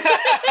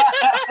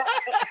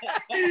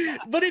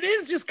 But it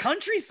is just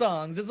country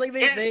songs. It's like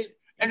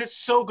and it's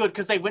so good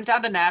because they went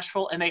down to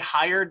Nashville and they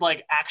hired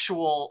like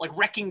actual like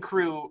Wrecking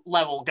Crew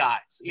level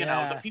guys,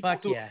 the people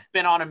who've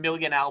been on a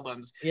million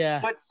albums.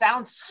 Yeah. So it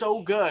sounds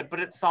so good, but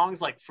it's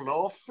songs like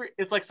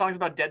it's like songs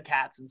about dead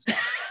cats and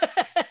stuff.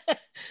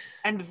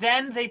 And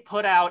then they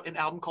put out an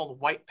album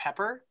called White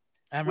Pepper.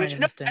 I'm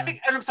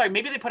sorry,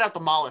 maybe they put out the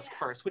Mollusk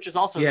first, which is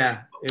also great.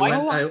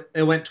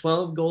 It went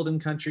 12 Golden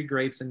Country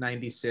Greats in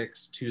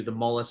 '96 to the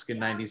Mollusk in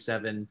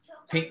 '97,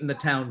 Painting the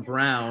Town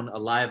Brown, a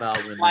live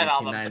album in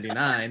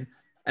 1999.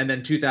 And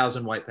then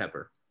 2000 White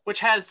Pepper, which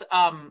has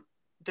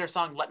their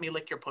song "Let Me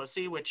Lick Your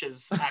Pussy," which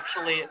is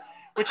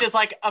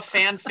like a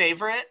fan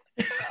favorite.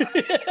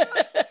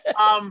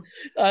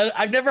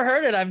 I've never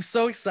heard it. I'm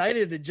so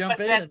excited to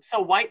jump in.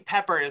 So White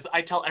Pepper is,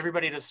 I tell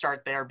everybody to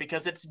start there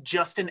because it's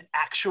just an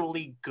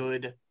actually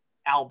good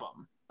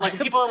album. Like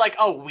people are like,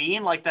 oh,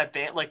 Ween, like that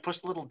band, like Push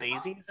the Little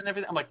Daisies and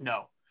everything. I'm like,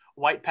 no.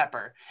 White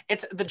Pepper.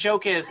 The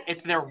joke is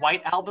it's their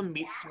White Album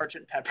meets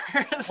Sgt.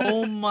 Pepper's.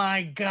 Oh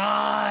my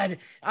god.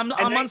 I'm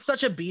on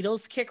such a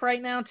Beatles kick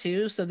right now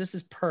too, so this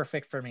is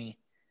perfect for me.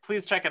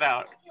 Please check it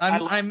out.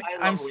 I'm I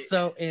love Weed.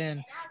 so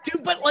in,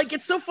 dude. But like,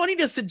 it's so funny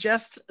to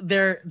suggest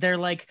their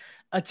like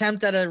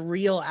attempt at a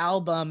real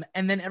album,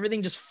 and then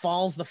everything just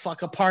falls the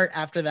fuck apart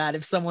after that.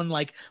 If someone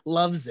like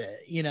loves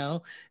it, you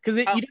know, because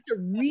you have to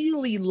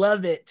really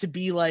love it to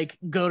be like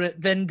go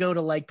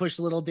to like Push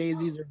Little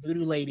Daisies or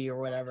Voodoo Lady or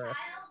whatever,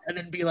 and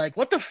then be like,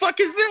 what the fuck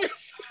is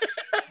this?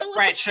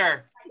 Right,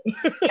 sure.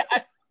 Yeah,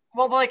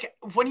 well, like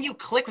when you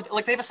click with,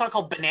 like, they have a song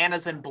called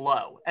Bananas and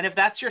Blow, and if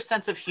that's your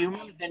sense of humor,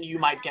 then you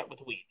might get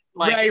with Weed.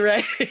 Like,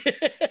 right.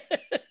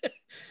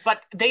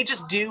 But they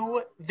just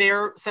do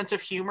their sense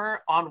of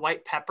humor on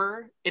White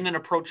Pepper in an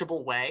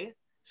approachable way.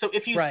 So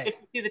if you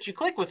see that you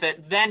click with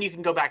it, then you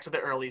can go back to the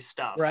early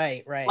stuff.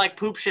 Right. Like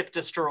Poop Ship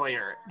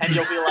Destroyer, and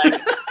you'll be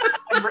like,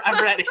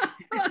 I'm ready.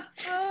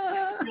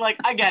 You're like,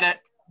 I get it.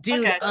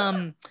 Dude,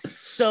 okay.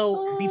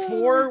 So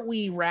before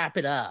we wrap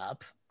it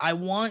up, I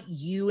want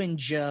you and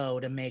Joe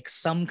to make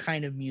some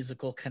kind of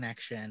musical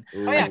connection.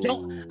 I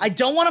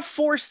don't want to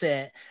force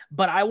it,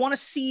 but I want to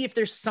see if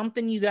there's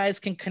something you guys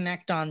can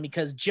connect on,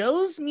 because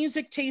Joe's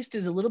music taste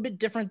is a little bit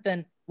different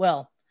than,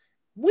 well,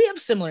 we have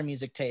similar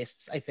music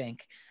tastes, I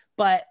think,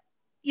 but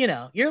you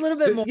know, you're a little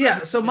bit more.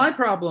 Yeah. So my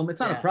problem,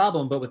 it's not a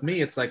problem, but with me,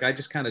 it's like, I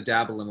just kind of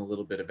dabble in a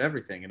little bit of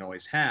everything and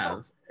always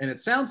have. And it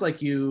sounds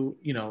like you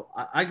know,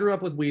 I grew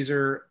up with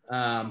Weezer,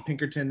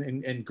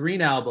 Pinkerton, and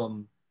Green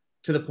Album,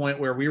 to the point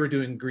where we were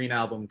doing Green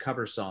Album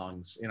cover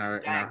songs in our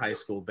high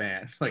school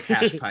band, like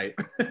Hash Pipe.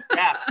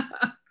 Yeah.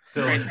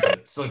 Still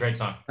a great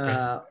song.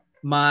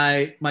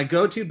 My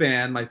go-to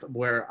band,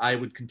 where I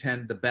would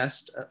contend the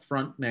best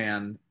front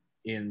man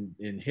in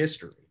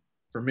history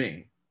for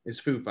me is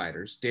Foo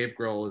Fighters. Dave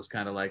Grohl is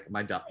kind of like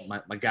my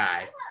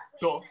guy.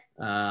 Cool.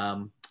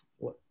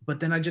 But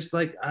then I just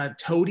like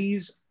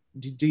Toadies.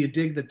 Do you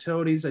dig the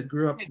Toadies? I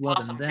grew up loving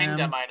Possum them.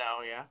 Kingdom, I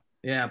know, yeah.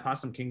 Yeah,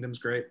 Possum Kingdom's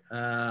great.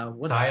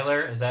 What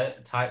Tyler, else? Is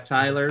that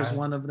Tyler's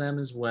one of them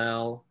as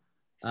well.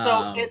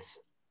 So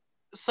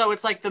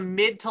it's like the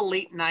mid to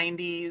late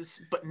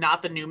 90s, but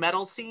not the new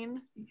metal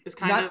scene is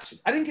kind of.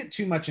 I didn't get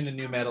too much into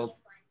new metal,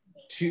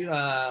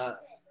 a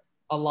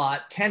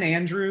lot. Ken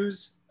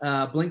Andrews,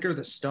 Blinker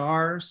the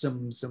Star,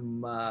 some.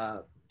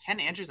 Ken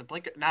Andrews and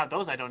Blinker. Now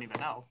those I don't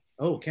even know.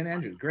 Oh, Ken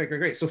Andrews,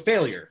 great. So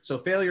Failure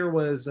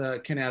was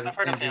Ken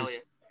Andrews'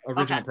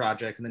 original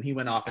project, and then he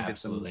went off and did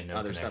some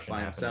other stuff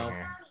by himself.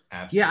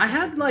 Yeah, I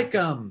had like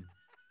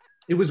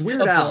it was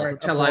Weird Al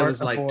until I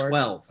was like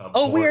 12.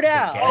 Weird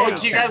Al. Oh,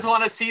 do you guys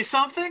want to see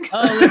something?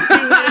 Oh, let's do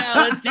Weird Al.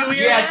 Let's do Weird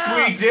Al.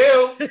 Yes, we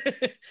do.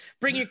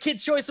 Bring your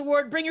Kids' Choice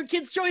Award. Bring your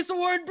Kids' Choice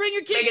Award. Bring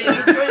your Kids'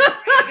 Choice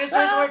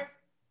Award.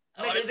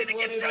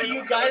 Do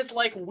you guys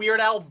like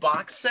Weird Al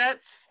box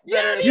sets?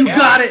 Yeah, you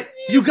got it.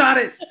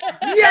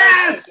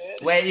 Yes.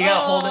 Wait, you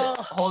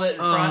gotta hold it in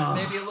front,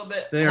 maybe a little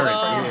bit. There hold it in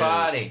front of your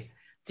body.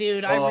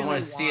 Dude, I really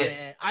want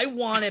it. I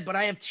want it, but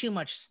I have too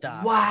much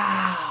stuff.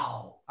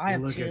 Wow. I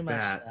have too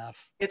much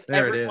stuff. It's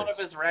every one of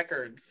his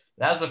records.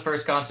 That was the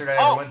first concert I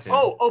ever went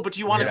to. But do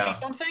you want to see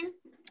something?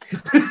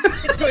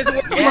 Kids' Choice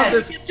Award.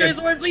 Yes. Kids' Choice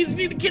Award. Please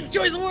be the Kids'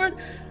 Choice Award.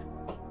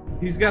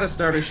 He's got to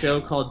start a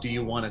show called Do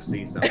You Want to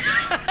See Something?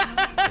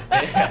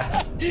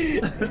 I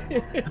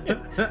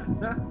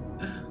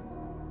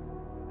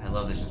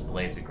love this, just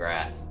blades of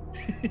grass.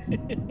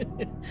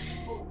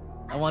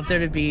 I want there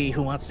to be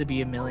Who Wants to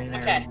Be a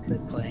Millionaire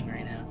music playing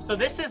right now. So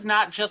this is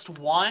not just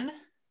one,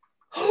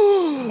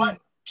 but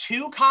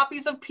 2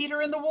 copies of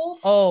Peter and the Wolf.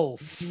 Oh,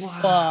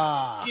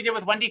 fuck. He did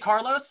with Wendy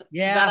Carlos.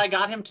 Yeah. That I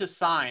got him to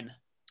sign.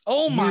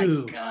 Oh my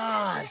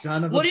God.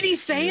 What did he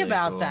say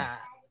about that?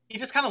 He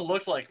just kind of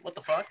looked like, what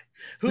the fuck?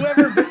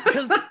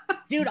 Because,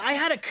 dude, I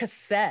had a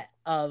cassette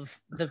of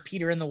the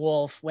Peter and the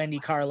Wolf, Wendy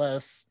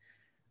Carlos,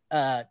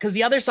 because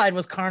the other side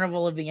was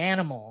Carnival of the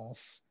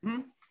Animals.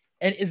 Mm-hmm.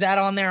 And is that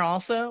on there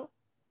also?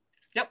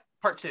 Yep,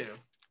 part 2.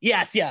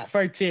 Yes, yeah,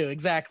 part 2,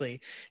 exactly.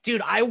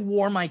 Dude, I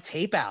wore my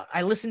tape out.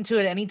 I listened to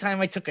it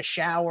anytime I took a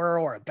shower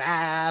or a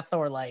bath,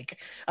 or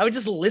like I would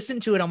just listen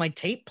to it on my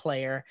tape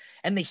player,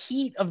 and the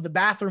heat of the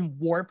bathroom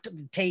warped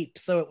the tape,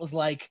 so it was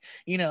like,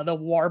 you know, the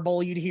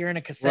warble you'd hear in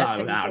a cassette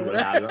tape.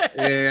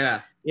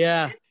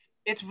 Yeah.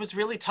 It was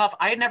really tough.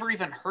 I had never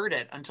even heard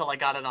it until I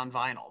got it on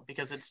vinyl,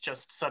 because it's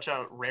just such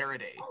a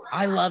rarity.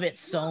 I love it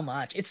so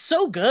much. It's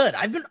so good.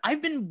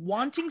 I've been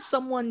wanting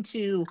someone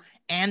to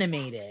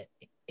animate it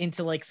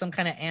into like some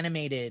kind of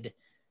animated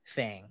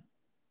thing,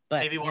 but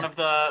maybe one of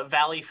the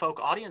Valley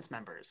Folk audience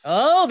members.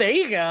 Oh, there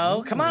you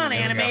go. Come on,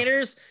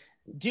 animators,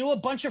 do a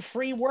bunch of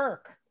free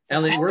work.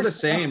 Elliott, we're the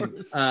same.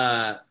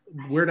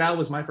 Weird Al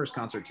was my first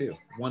concert too,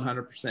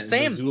 100%.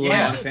 Same. Missoula,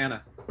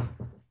 Montana.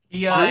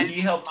 He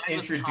helped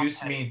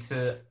introduce me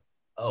to.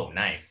 Oh,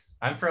 nice.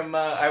 I'm from.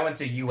 I went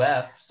to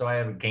UF, so I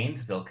have a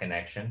Gainesville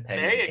connection.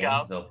 Peggy, there you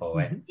Gainesville go.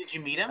 Poet. Did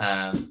you meet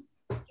him?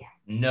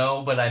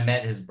 No, but I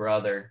met his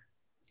brother.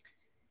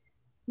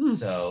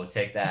 So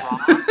take that.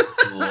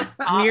 Cool.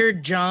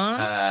 Weird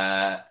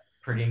John.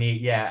 Pretty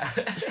neat. Yeah.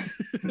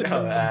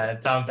 No,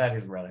 Tom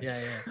Petty's brother. Yeah.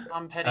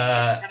 Tom Petty.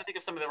 I'm trying to think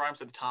of some of the rhymes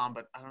with Tom,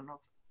 but I don't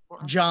know.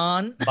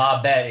 John.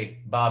 Bob Petty.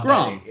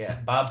 Grom. Yeah,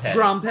 Bob Petty.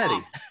 Grom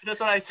Petty. That's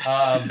what I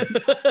said.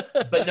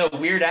 But no,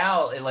 Weird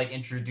Al, it like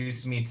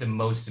introduced me to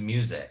most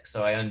music.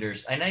 So I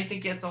understand, and I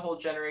think it's a whole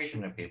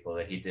generation of people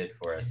that he did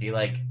for us. He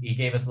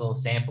gave us a little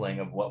sampling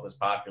of what was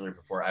popular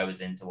before I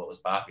was into what was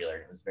popular.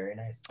 It was very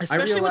nice.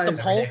 Especially with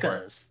the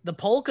polkas. The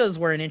polkas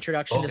were an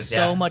introduction to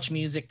so much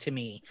music to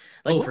me.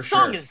 Like, what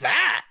song is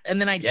that?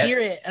 And then I'd hear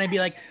it and I'd be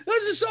like,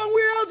 "There's a song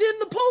Weird Al did in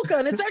the polka,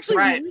 and it's actually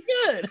really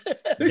good."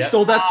 They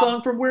stole that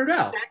song from Weird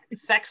Al.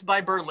 Sex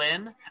by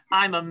Berlin.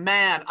 I'm a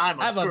man. I'm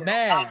a girl,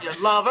 man. I'm your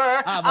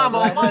lover. I'm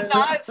a one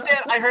night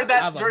stand. I heard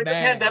that during the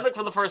pandemic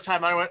for the first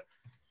time. I went,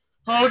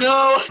 oh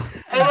no.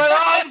 I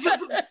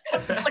went, oh,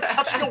 it's like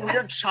touching a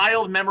weird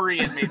child memory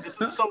in me. This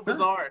is so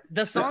bizarre.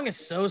 The song is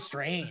so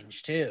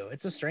strange too.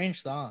 It's a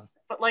strange song.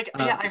 But like,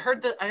 I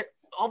heard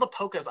all the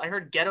polkas. I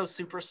heard Ghetto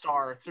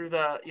Superstar through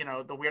the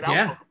Weird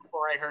Al polka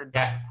before I heard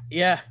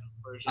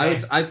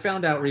I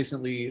found out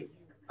recently,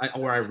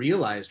 I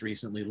realized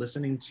recently,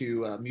 listening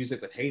to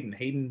music with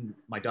Hayden,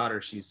 my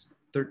daughter, she's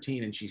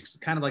 13 and she's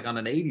kind of like on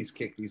an 80s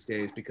kick these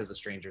days because of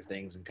Stranger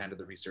Things and kind of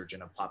the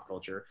resurgence of pop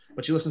culture,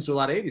 but she listens to a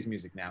lot of 80s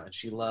music now, and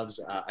she loves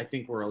I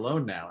Think We're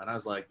Alone Now. And I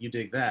was like, you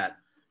dig that,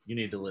 you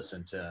need to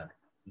listen to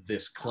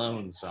this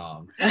Clone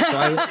song. So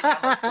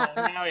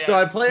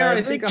I play her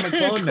I Think I'm a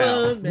Clone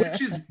Now,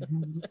 which is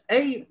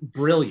A,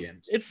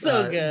 brilliant. It's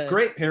so good.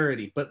 Great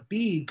parody. But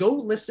B, go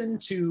listen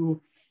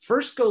to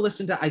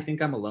I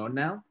Think I'm Alone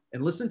Now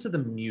and listen to the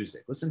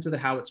music. Listen to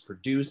how it's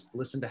produced,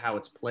 listen to how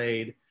it's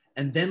played,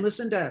 and then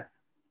listen to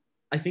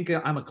I Think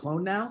I'm a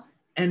Clone Now.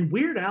 And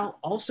Weird Al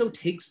also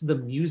takes the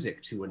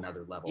music to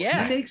another level.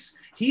 Yeah.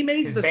 He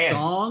made the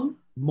song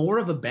more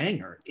of a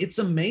banger. It's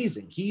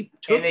amazing. He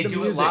took and they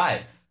do music. it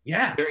live.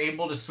 Yeah. They're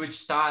able to switch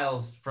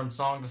styles from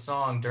song to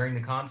song during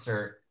the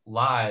concert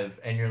live,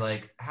 and you're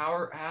like, how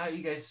are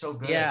you guys so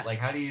good? Yeah. Like,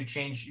 how do you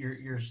change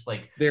your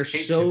like they're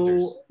so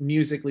shifters?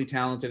 musically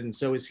talented, and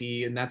so is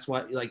he, and that's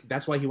why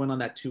he went on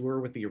that tour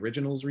with the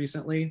Originals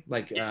recently,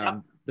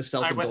 the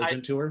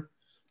Self-Indulgent tour.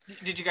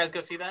 Did you guys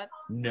go see that?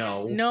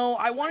 No,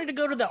 I wanted to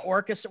go to the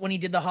orchestra when he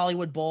did the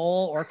Hollywood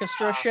Bowl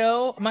orchestra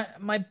show.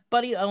 My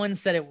buddy Owen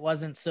said it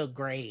wasn't so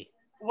great.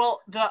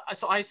 Well,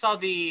 so I saw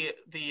the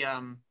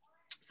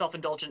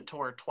Self-Indulgent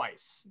tour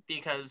twice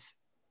because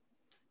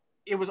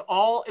it was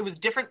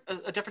different,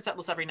 a different set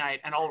list every night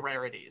and all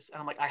rarities. And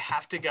I'm like, I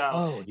have to go.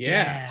 Oh,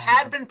 yeah.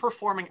 Had been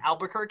performing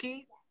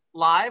Albuquerque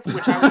live,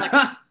 which I was like,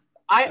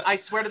 I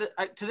swear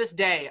to this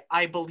day,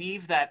 I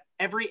believe that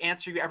every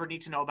answer you ever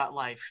need to know about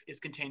life is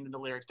contained in the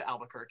lyrics to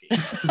Albuquerque.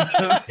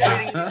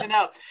 Everything you need to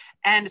know.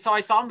 And so I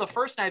saw him the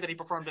first night that he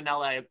performed in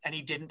LA, and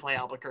he didn't play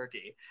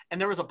Albuquerque.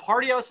 And there was a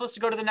party I was supposed to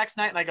go to the next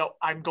night, and I go,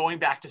 I'm going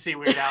back to see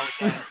Weird Al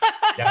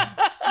again.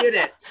 Did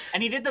it.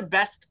 And he did the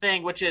best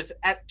thing, which is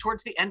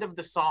towards the end of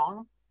the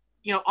song,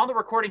 on the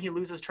recording, he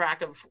loses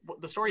track of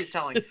the story he's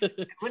telling.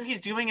 When he's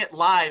doing it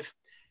live,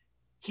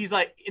 he's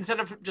like, instead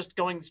of just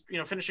going,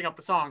 finishing up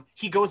the song,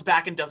 he goes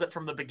back and does it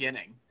from the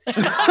beginning.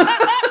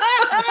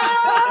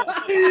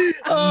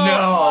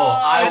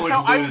 I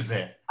would lose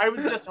it. I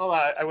was just, hold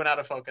on, I went out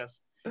of focus.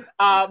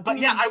 But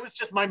yeah,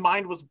 my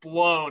mind was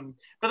blown.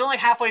 But then like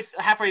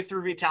halfway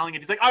through me telling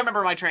it, he's like, I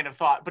remember my train of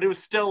thought. But it was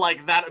still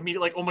like that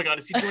immediate, like, oh my God,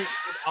 is he doing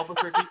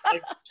Albuquerque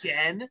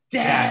again?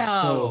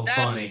 Damn, so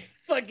that's funny.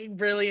 Fucking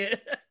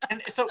brilliant.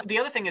 And so the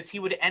other thing is he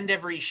would end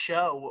every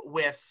show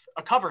with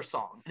a cover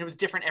song, and it was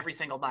different every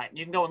single night. And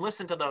you can go and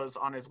listen to those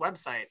on his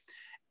website.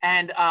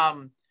 And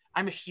I'm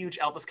a huge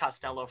Elvis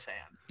Costello fan.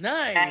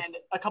 Nice. And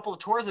a couple of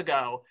tours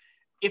ago,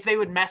 if they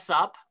would mess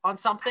up on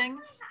something,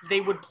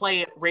 they would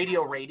play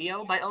Radio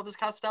by Elvis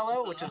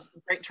Costello, which is a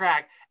great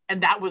track.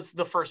 And that was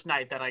the first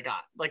night that I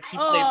got. Like, he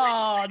played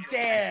Radio.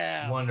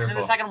 Damn. Wonderful. And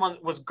then the second one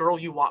was Girl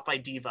You Want by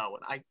Devo,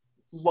 and I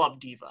love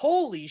Devo.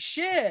 Holy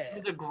shit. It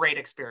was a great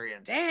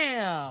experience.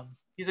 Damn.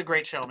 He's a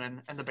great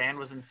showman, and the band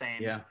was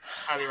insane. Yeah.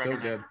 Highly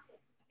recommend. So good.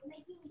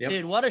 Yep.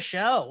 Dude, what a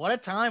show. What a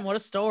time. What a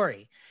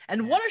story.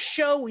 And what a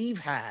show we've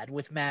had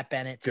with Matt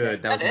Bennett today.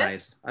 Good. That was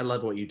nice. I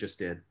love what you just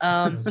did.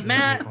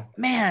 Matt,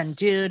 man,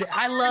 dude,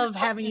 I love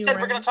having you.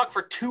 Said we're going to talk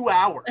for 2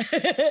 hours.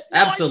 No,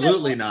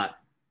 Absolutely not.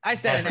 I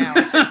said an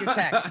hour. Check your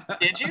text.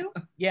 Did you?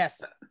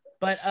 Yes.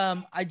 But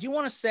I do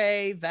want to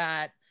say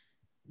that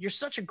you're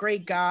such a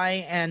great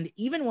guy. And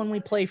even when we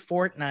play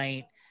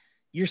Fortnite,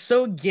 you're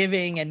so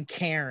giving and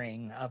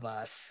caring of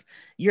us.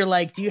 You're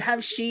like, do you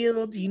have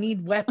shield? Do you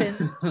need weapons?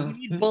 Do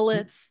you need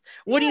bullets?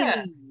 What do you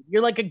need?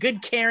 You're like a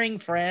good caring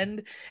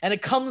friend, and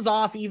it comes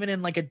off even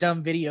in like a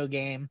dumb video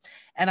game.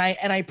 And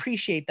I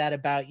appreciate that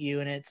about you.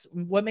 And it's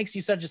what makes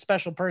you such a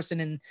special person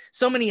in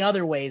so many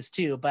other ways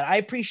too. But I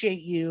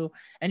appreciate you,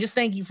 and just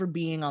thank you for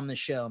being on the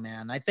show,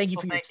 man. I thank you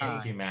for your time.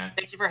 Thank you, man.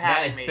 Thank you for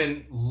having me. It's me.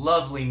 been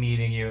lovely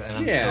meeting you, and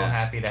I'm so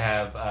happy to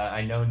have.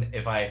 I know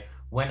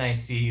when I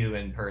see you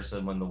in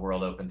person, when the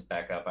world opens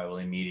back up, I will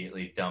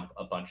immediately dump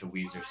a bunch of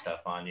Weezer stuff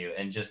on you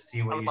and just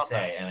see what you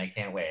say. And I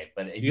can't wait.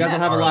 But you guys will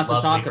have a lot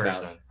to talk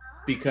about.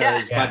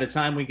 because Yeah. by the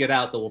time we get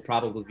out, there will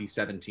probably be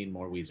 17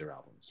 more Weezer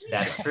albums.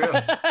 That's true.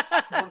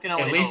 One can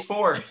only At least hope.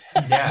 4.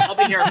 Yeah. I'll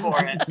be here for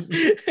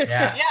it.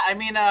 Yeah. Yeah, I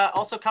mean,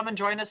 also come and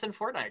join us in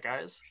Fortnite,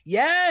 guys.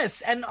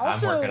 Yes, and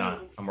also I'm working on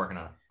it. I'm working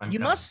on it. I'm you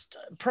coming. must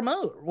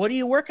promote. What are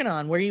you working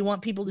on? Where do you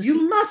want people to see?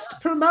 You must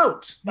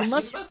promote. You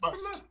must.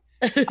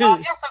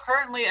 Yeah, so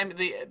currently, I mean,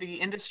 the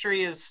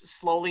industry is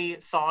slowly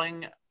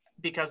thawing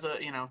because of,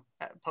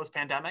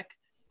 post-pandemic.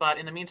 But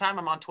in the meantime,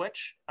 I'm on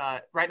Twitch.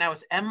 Right now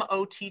it's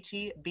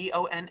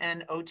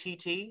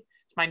MOTTBONNOTT.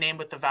 It's my name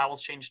with the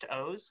vowels changed to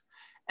O's.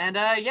 And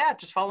yeah,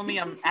 just follow me.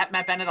 I'm at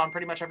Matt Bennett on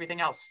pretty much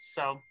everything else.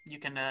 So you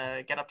can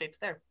get updates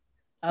there.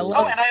 I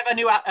love it. And I have a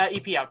new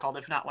EP out called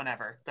If Not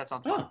Whenever. That's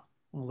on Spotify. Oh,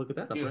 well, look at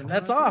that. Beautiful.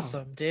 That's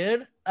awesome,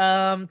 dude.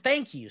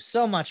 Thank you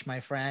so much, my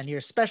friend. You're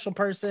a special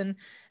person,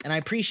 and I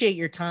appreciate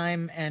your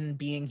time and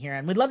being here.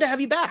 And we'd love to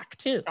have you back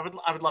too. I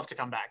would love to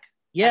come back.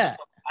 Yeah.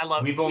 I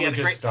love. We've we only had a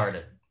just great-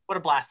 started. What a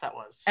blast that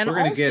was. And We're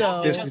gonna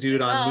also, get this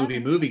dude on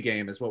movie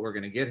game is what we're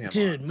gonna get him.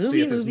 Dude, on.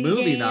 movie See if his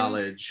movie game,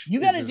 knowledge. you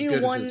gotta is as do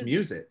good as one- his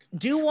music.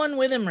 do one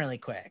with him really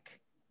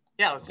quick.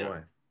 Yeah, let's do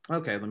it. Boy.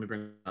 Okay, let me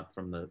bring it up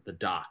from the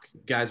doc,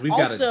 guys. We've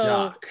Also,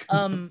 got a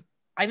doc.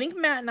 I think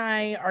Matt and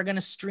I are gonna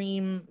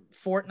stream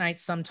Fortnite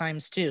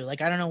sometimes too.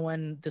 Like I don't know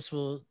when this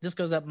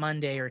goes up,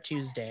 Monday or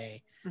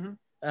Tuesday. Mhm.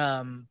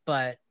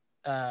 But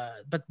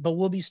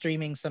we'll be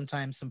streaming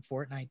sometimes some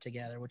Fortnite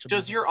together. Which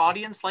Does your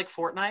audience like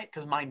Fortnite?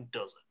 Because mine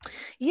doesn't.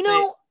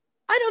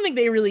 I don't think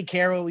they really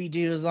care what we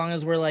do as long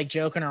as we're like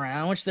joking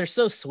around, which they're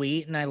so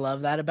sweet, and I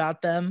love that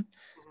about them.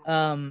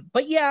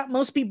 But yeah,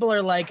 most people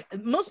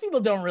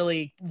don't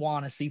really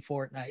want to see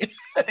Fortnite.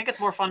 I think it's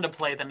more fun to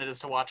play than it is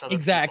to watch other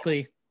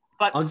Exactly. people.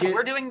 But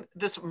we're doing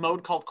this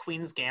mode called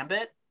Queen's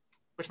Gambit,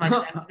 which my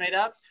friends made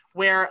up,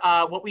 where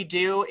what we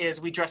do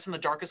is we dress in the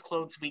darkest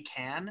clothes we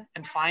can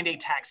and find a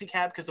taxi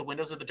cab because the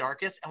windows are the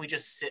darkest, and we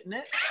just sit in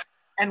it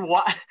and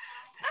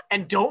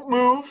and don't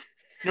move.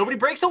 Nobody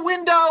breaks a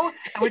window,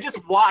 and we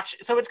just watch.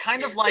 So it's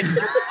kind of like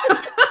you're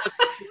watching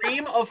a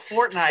stream of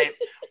Fortnite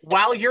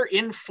while you're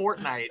in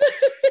Fortnite.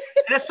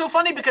 And it's so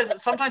funny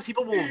because sometimes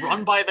people will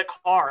run by the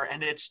car,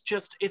 and it's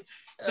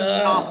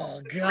phenomenal.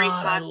 Oh, Great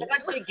time.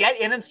 Sometimes they get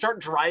in and start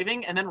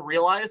driving and then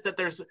realize that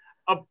there's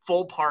a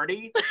full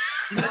party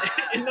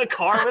in the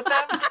car with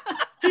them.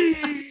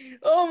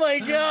 Oh my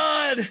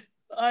God.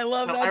 I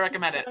love that. I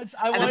recommend it.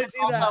 I want to do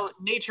that. Also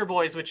Nature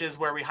Boys, which is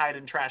where we hide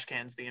in trash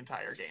cans the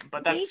entire game.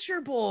 But that's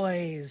Nature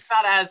Boys.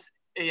 not as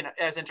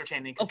as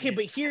entertaining. Okay,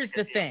 but here's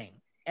the thing.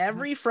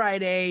 Every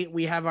Friday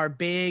we have our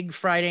big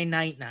Friday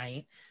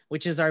night,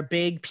 which is our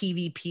big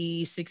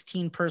PvP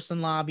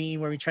 16-person lobby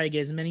where we try to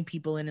get as many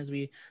people in as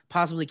we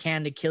possibly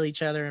can to kill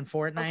each other in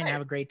Fortnite and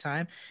have a great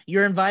time.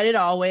 You're invited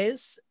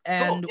always.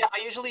 And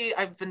cool. Yeah,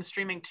 I've been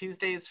streaming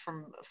Tuesdays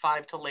from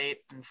 5 to late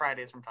and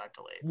Fridays from 5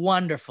 to late.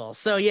 Wonderful.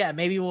 So yeah,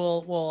 maybe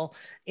we'll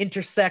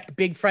intersect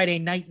Big Friday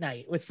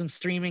night with some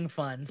streaming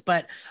funds,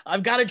 but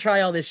I've got to try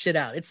all this shit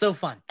out. It's so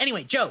fun.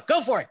 Anyway, Joe,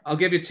 go for it. I'll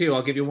give you two.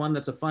 I'll give you one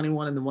that's a funny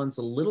one, and the one's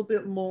a little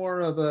bit more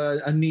of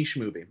a niche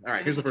movie. All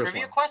right, here's the first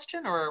trivia one.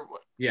 question or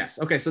what? Yes.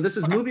 Okay, so this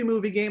is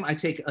movie game. I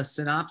take a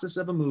synopsis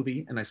of a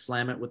movie and I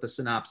slam it with a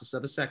synopsis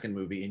of a second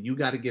movie, and you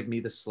got to give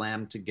me the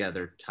slam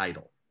together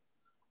title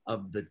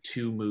of the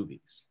two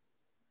movies.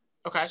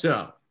 Okay.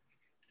 So,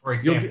 For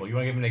example, you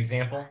want to give an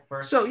example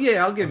first? So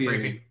yeah, I'll give you.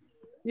 Freebie?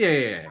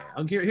 Yeah.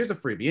 Here's a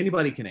freebie.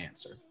 Anybody can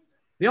answer.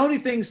 The only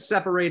things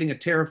separating a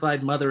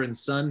terrified mother and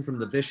son from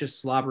the vicious,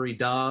 slobbery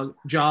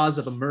jaws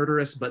of a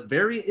murderous but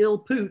very ill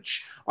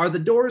pooch are the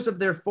doors of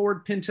their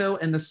Ford Pinto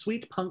and the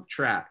sweet punk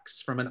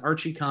tracks from an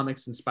Archie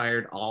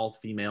Comics-inspired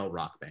all-female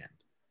rock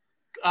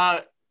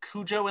band.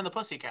 Cujo and the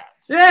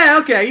Pussycats. Yeah,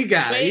 okay, you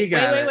got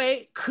it.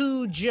 Wait.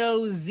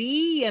 Cujo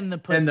Z and the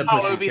Pussycats.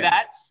 Oh, it would be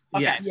that?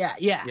 Okay. Yes.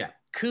 Yeah.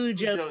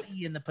 Cujo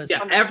Z and the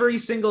Pussycats. Yeah, every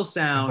single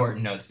sound.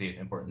 Important note, Steve.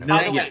 Important note. No,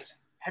 By the way, yes.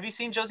 have you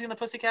seen Josie and the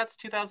Pussycats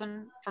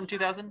 2000?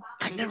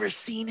 I've never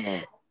seen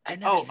it.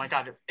 Oh my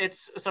God,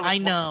 it's so. I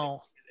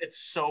know. It's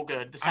so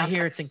good. The I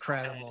hear soundtrack it's is so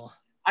incredible.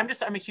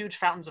 good. I'm a huge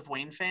Fountains of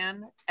Wayne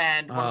fan,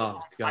 and one of the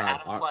songs is by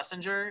Adam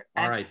Schlesinger.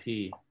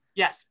 R.I.P.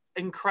 Yes,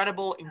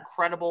 incredible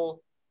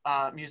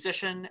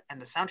musician,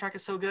 and the soundtrack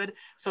is so good.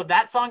 So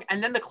that song,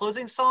 and then the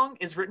closing song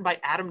is written by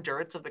Adam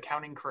Duritz of the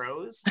Counting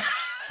Crows,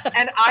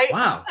 and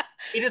Wow.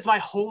 it is my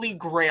holy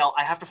grail.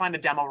 I have to find a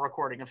demo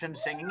recording of him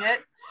singing it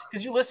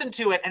because you listen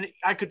to it, and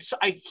I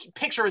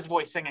picture his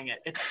voice singing it.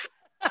 It's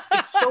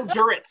so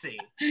Duritzy.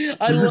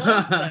 I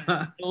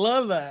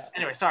love that.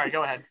 Anyway, sorry.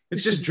 Go ahead.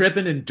 It's just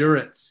dripping in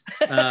Duritz.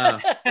 All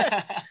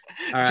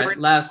right,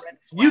 Duritz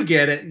you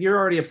get it. You're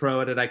already a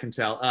pro at it, I can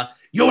tell.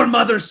 Your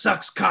mother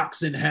sucks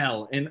cocks in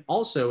hell, and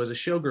also as a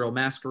showgirl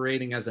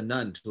masquerading as a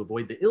nun to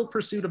avoid the ill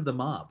pursuit of the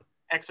mob.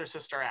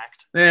 Exorcister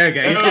act. There you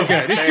go. You're too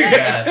good. It's too good.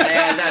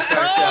 Yeah, that's our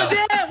Oh,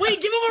 show. damn.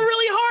 Wait, give him a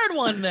really hard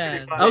one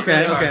then.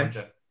 Okay.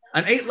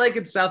 An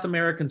 8-legged South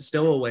American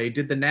stowaway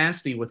did the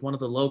nasty with one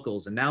of the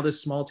locals, and now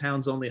this small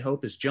town's only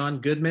hope is John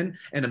Goodman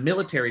and a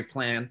military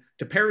plan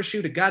to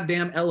parachute a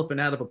goddamn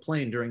elephant out of a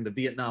plane during the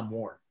Vietnam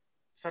War.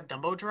 Is that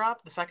Dumbo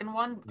Drop, the second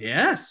one?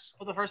 Yes.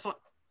 Oh, the first one.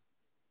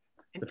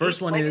 The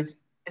first one is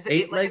it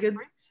eight-legged?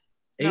 Springs?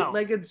 No.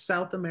 Eight-legged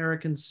South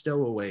American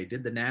stowaway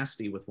did the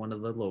nasty with one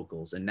of the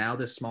locals, and now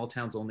this small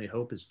town's only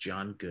hope is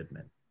John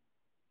Goodman.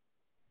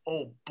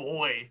 Oh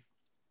boy,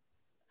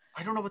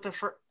 I don't know what the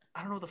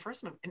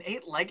first movie. An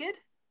eight-legged?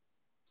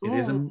 It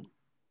is a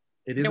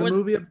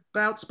movie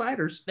about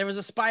spiders. There was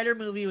a spider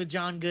movie with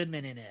John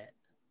Goodman in it.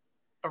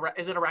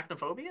 Is it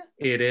Arachnophobia?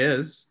 It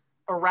is.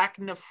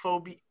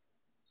 Arachnophobia.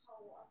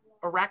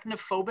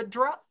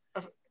 Arachnophobia?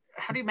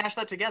 How do you mash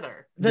that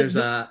together? There's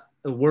a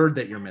word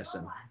that you're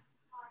missing.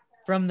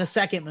 From the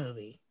second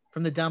movie,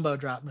 from the Dumbo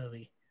Drop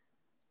movie.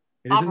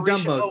 It isn't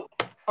Dumbo.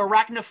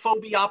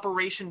 Arachnophobia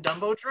Operation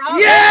Dumbo Drop?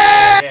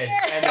 Yeah!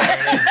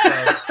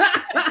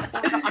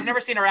 I've never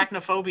seen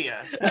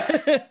Arachnophobia.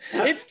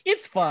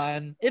 It's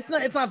fun. It's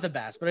not the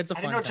best, but it's a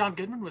fun. I didn't know John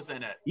Goodman was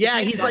in it. Yeah,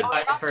 he's like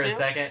for a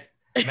second.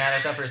 Matt, I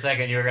thought for a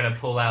second you were gonna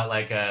pull out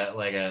like a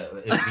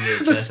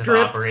VHS of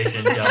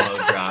Operation Dumbo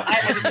Drop.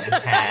 I just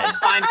had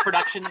signed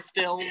production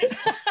stills.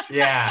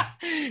 Yeah.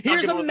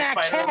 Here's a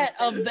maquette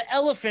of the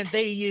elephant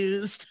they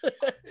used.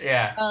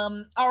 Yeah.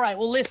 All right.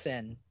 Well,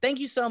 listen. Thank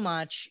you so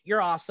much.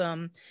 You're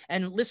awesome.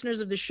 And listeners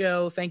of the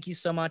show, thank you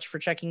so much for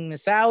checking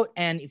this out.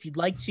 And if you'd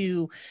like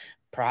to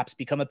perhaps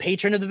become a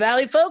patron of the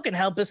Valley Folk and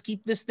help us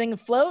keep this thing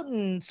afloat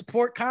and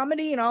support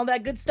comedy and all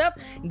that good stuff,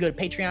 you can go to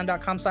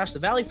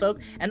patreon.com/thevalleyfolk.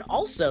 And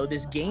also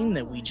this game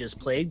that we just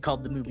played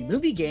called the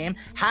Movie Game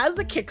has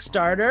a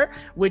Kickstarter,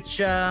 which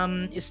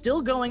is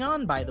still going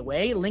on, by the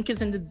way. Link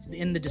is in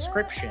the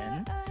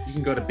description. You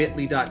can go to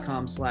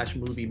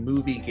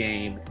bit.ly.com/movie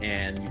game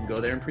and you can go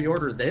there and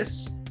pre-order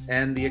this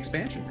and the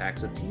expansion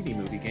packs of TV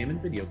Movie Game and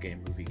Video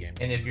Game Movie Game.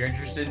 And if you're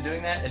interested in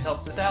doing that, it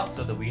helps us out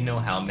so that we know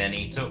how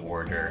many to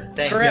order.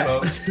 Thanks, Correct.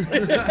 folks.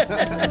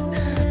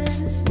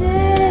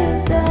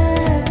 Still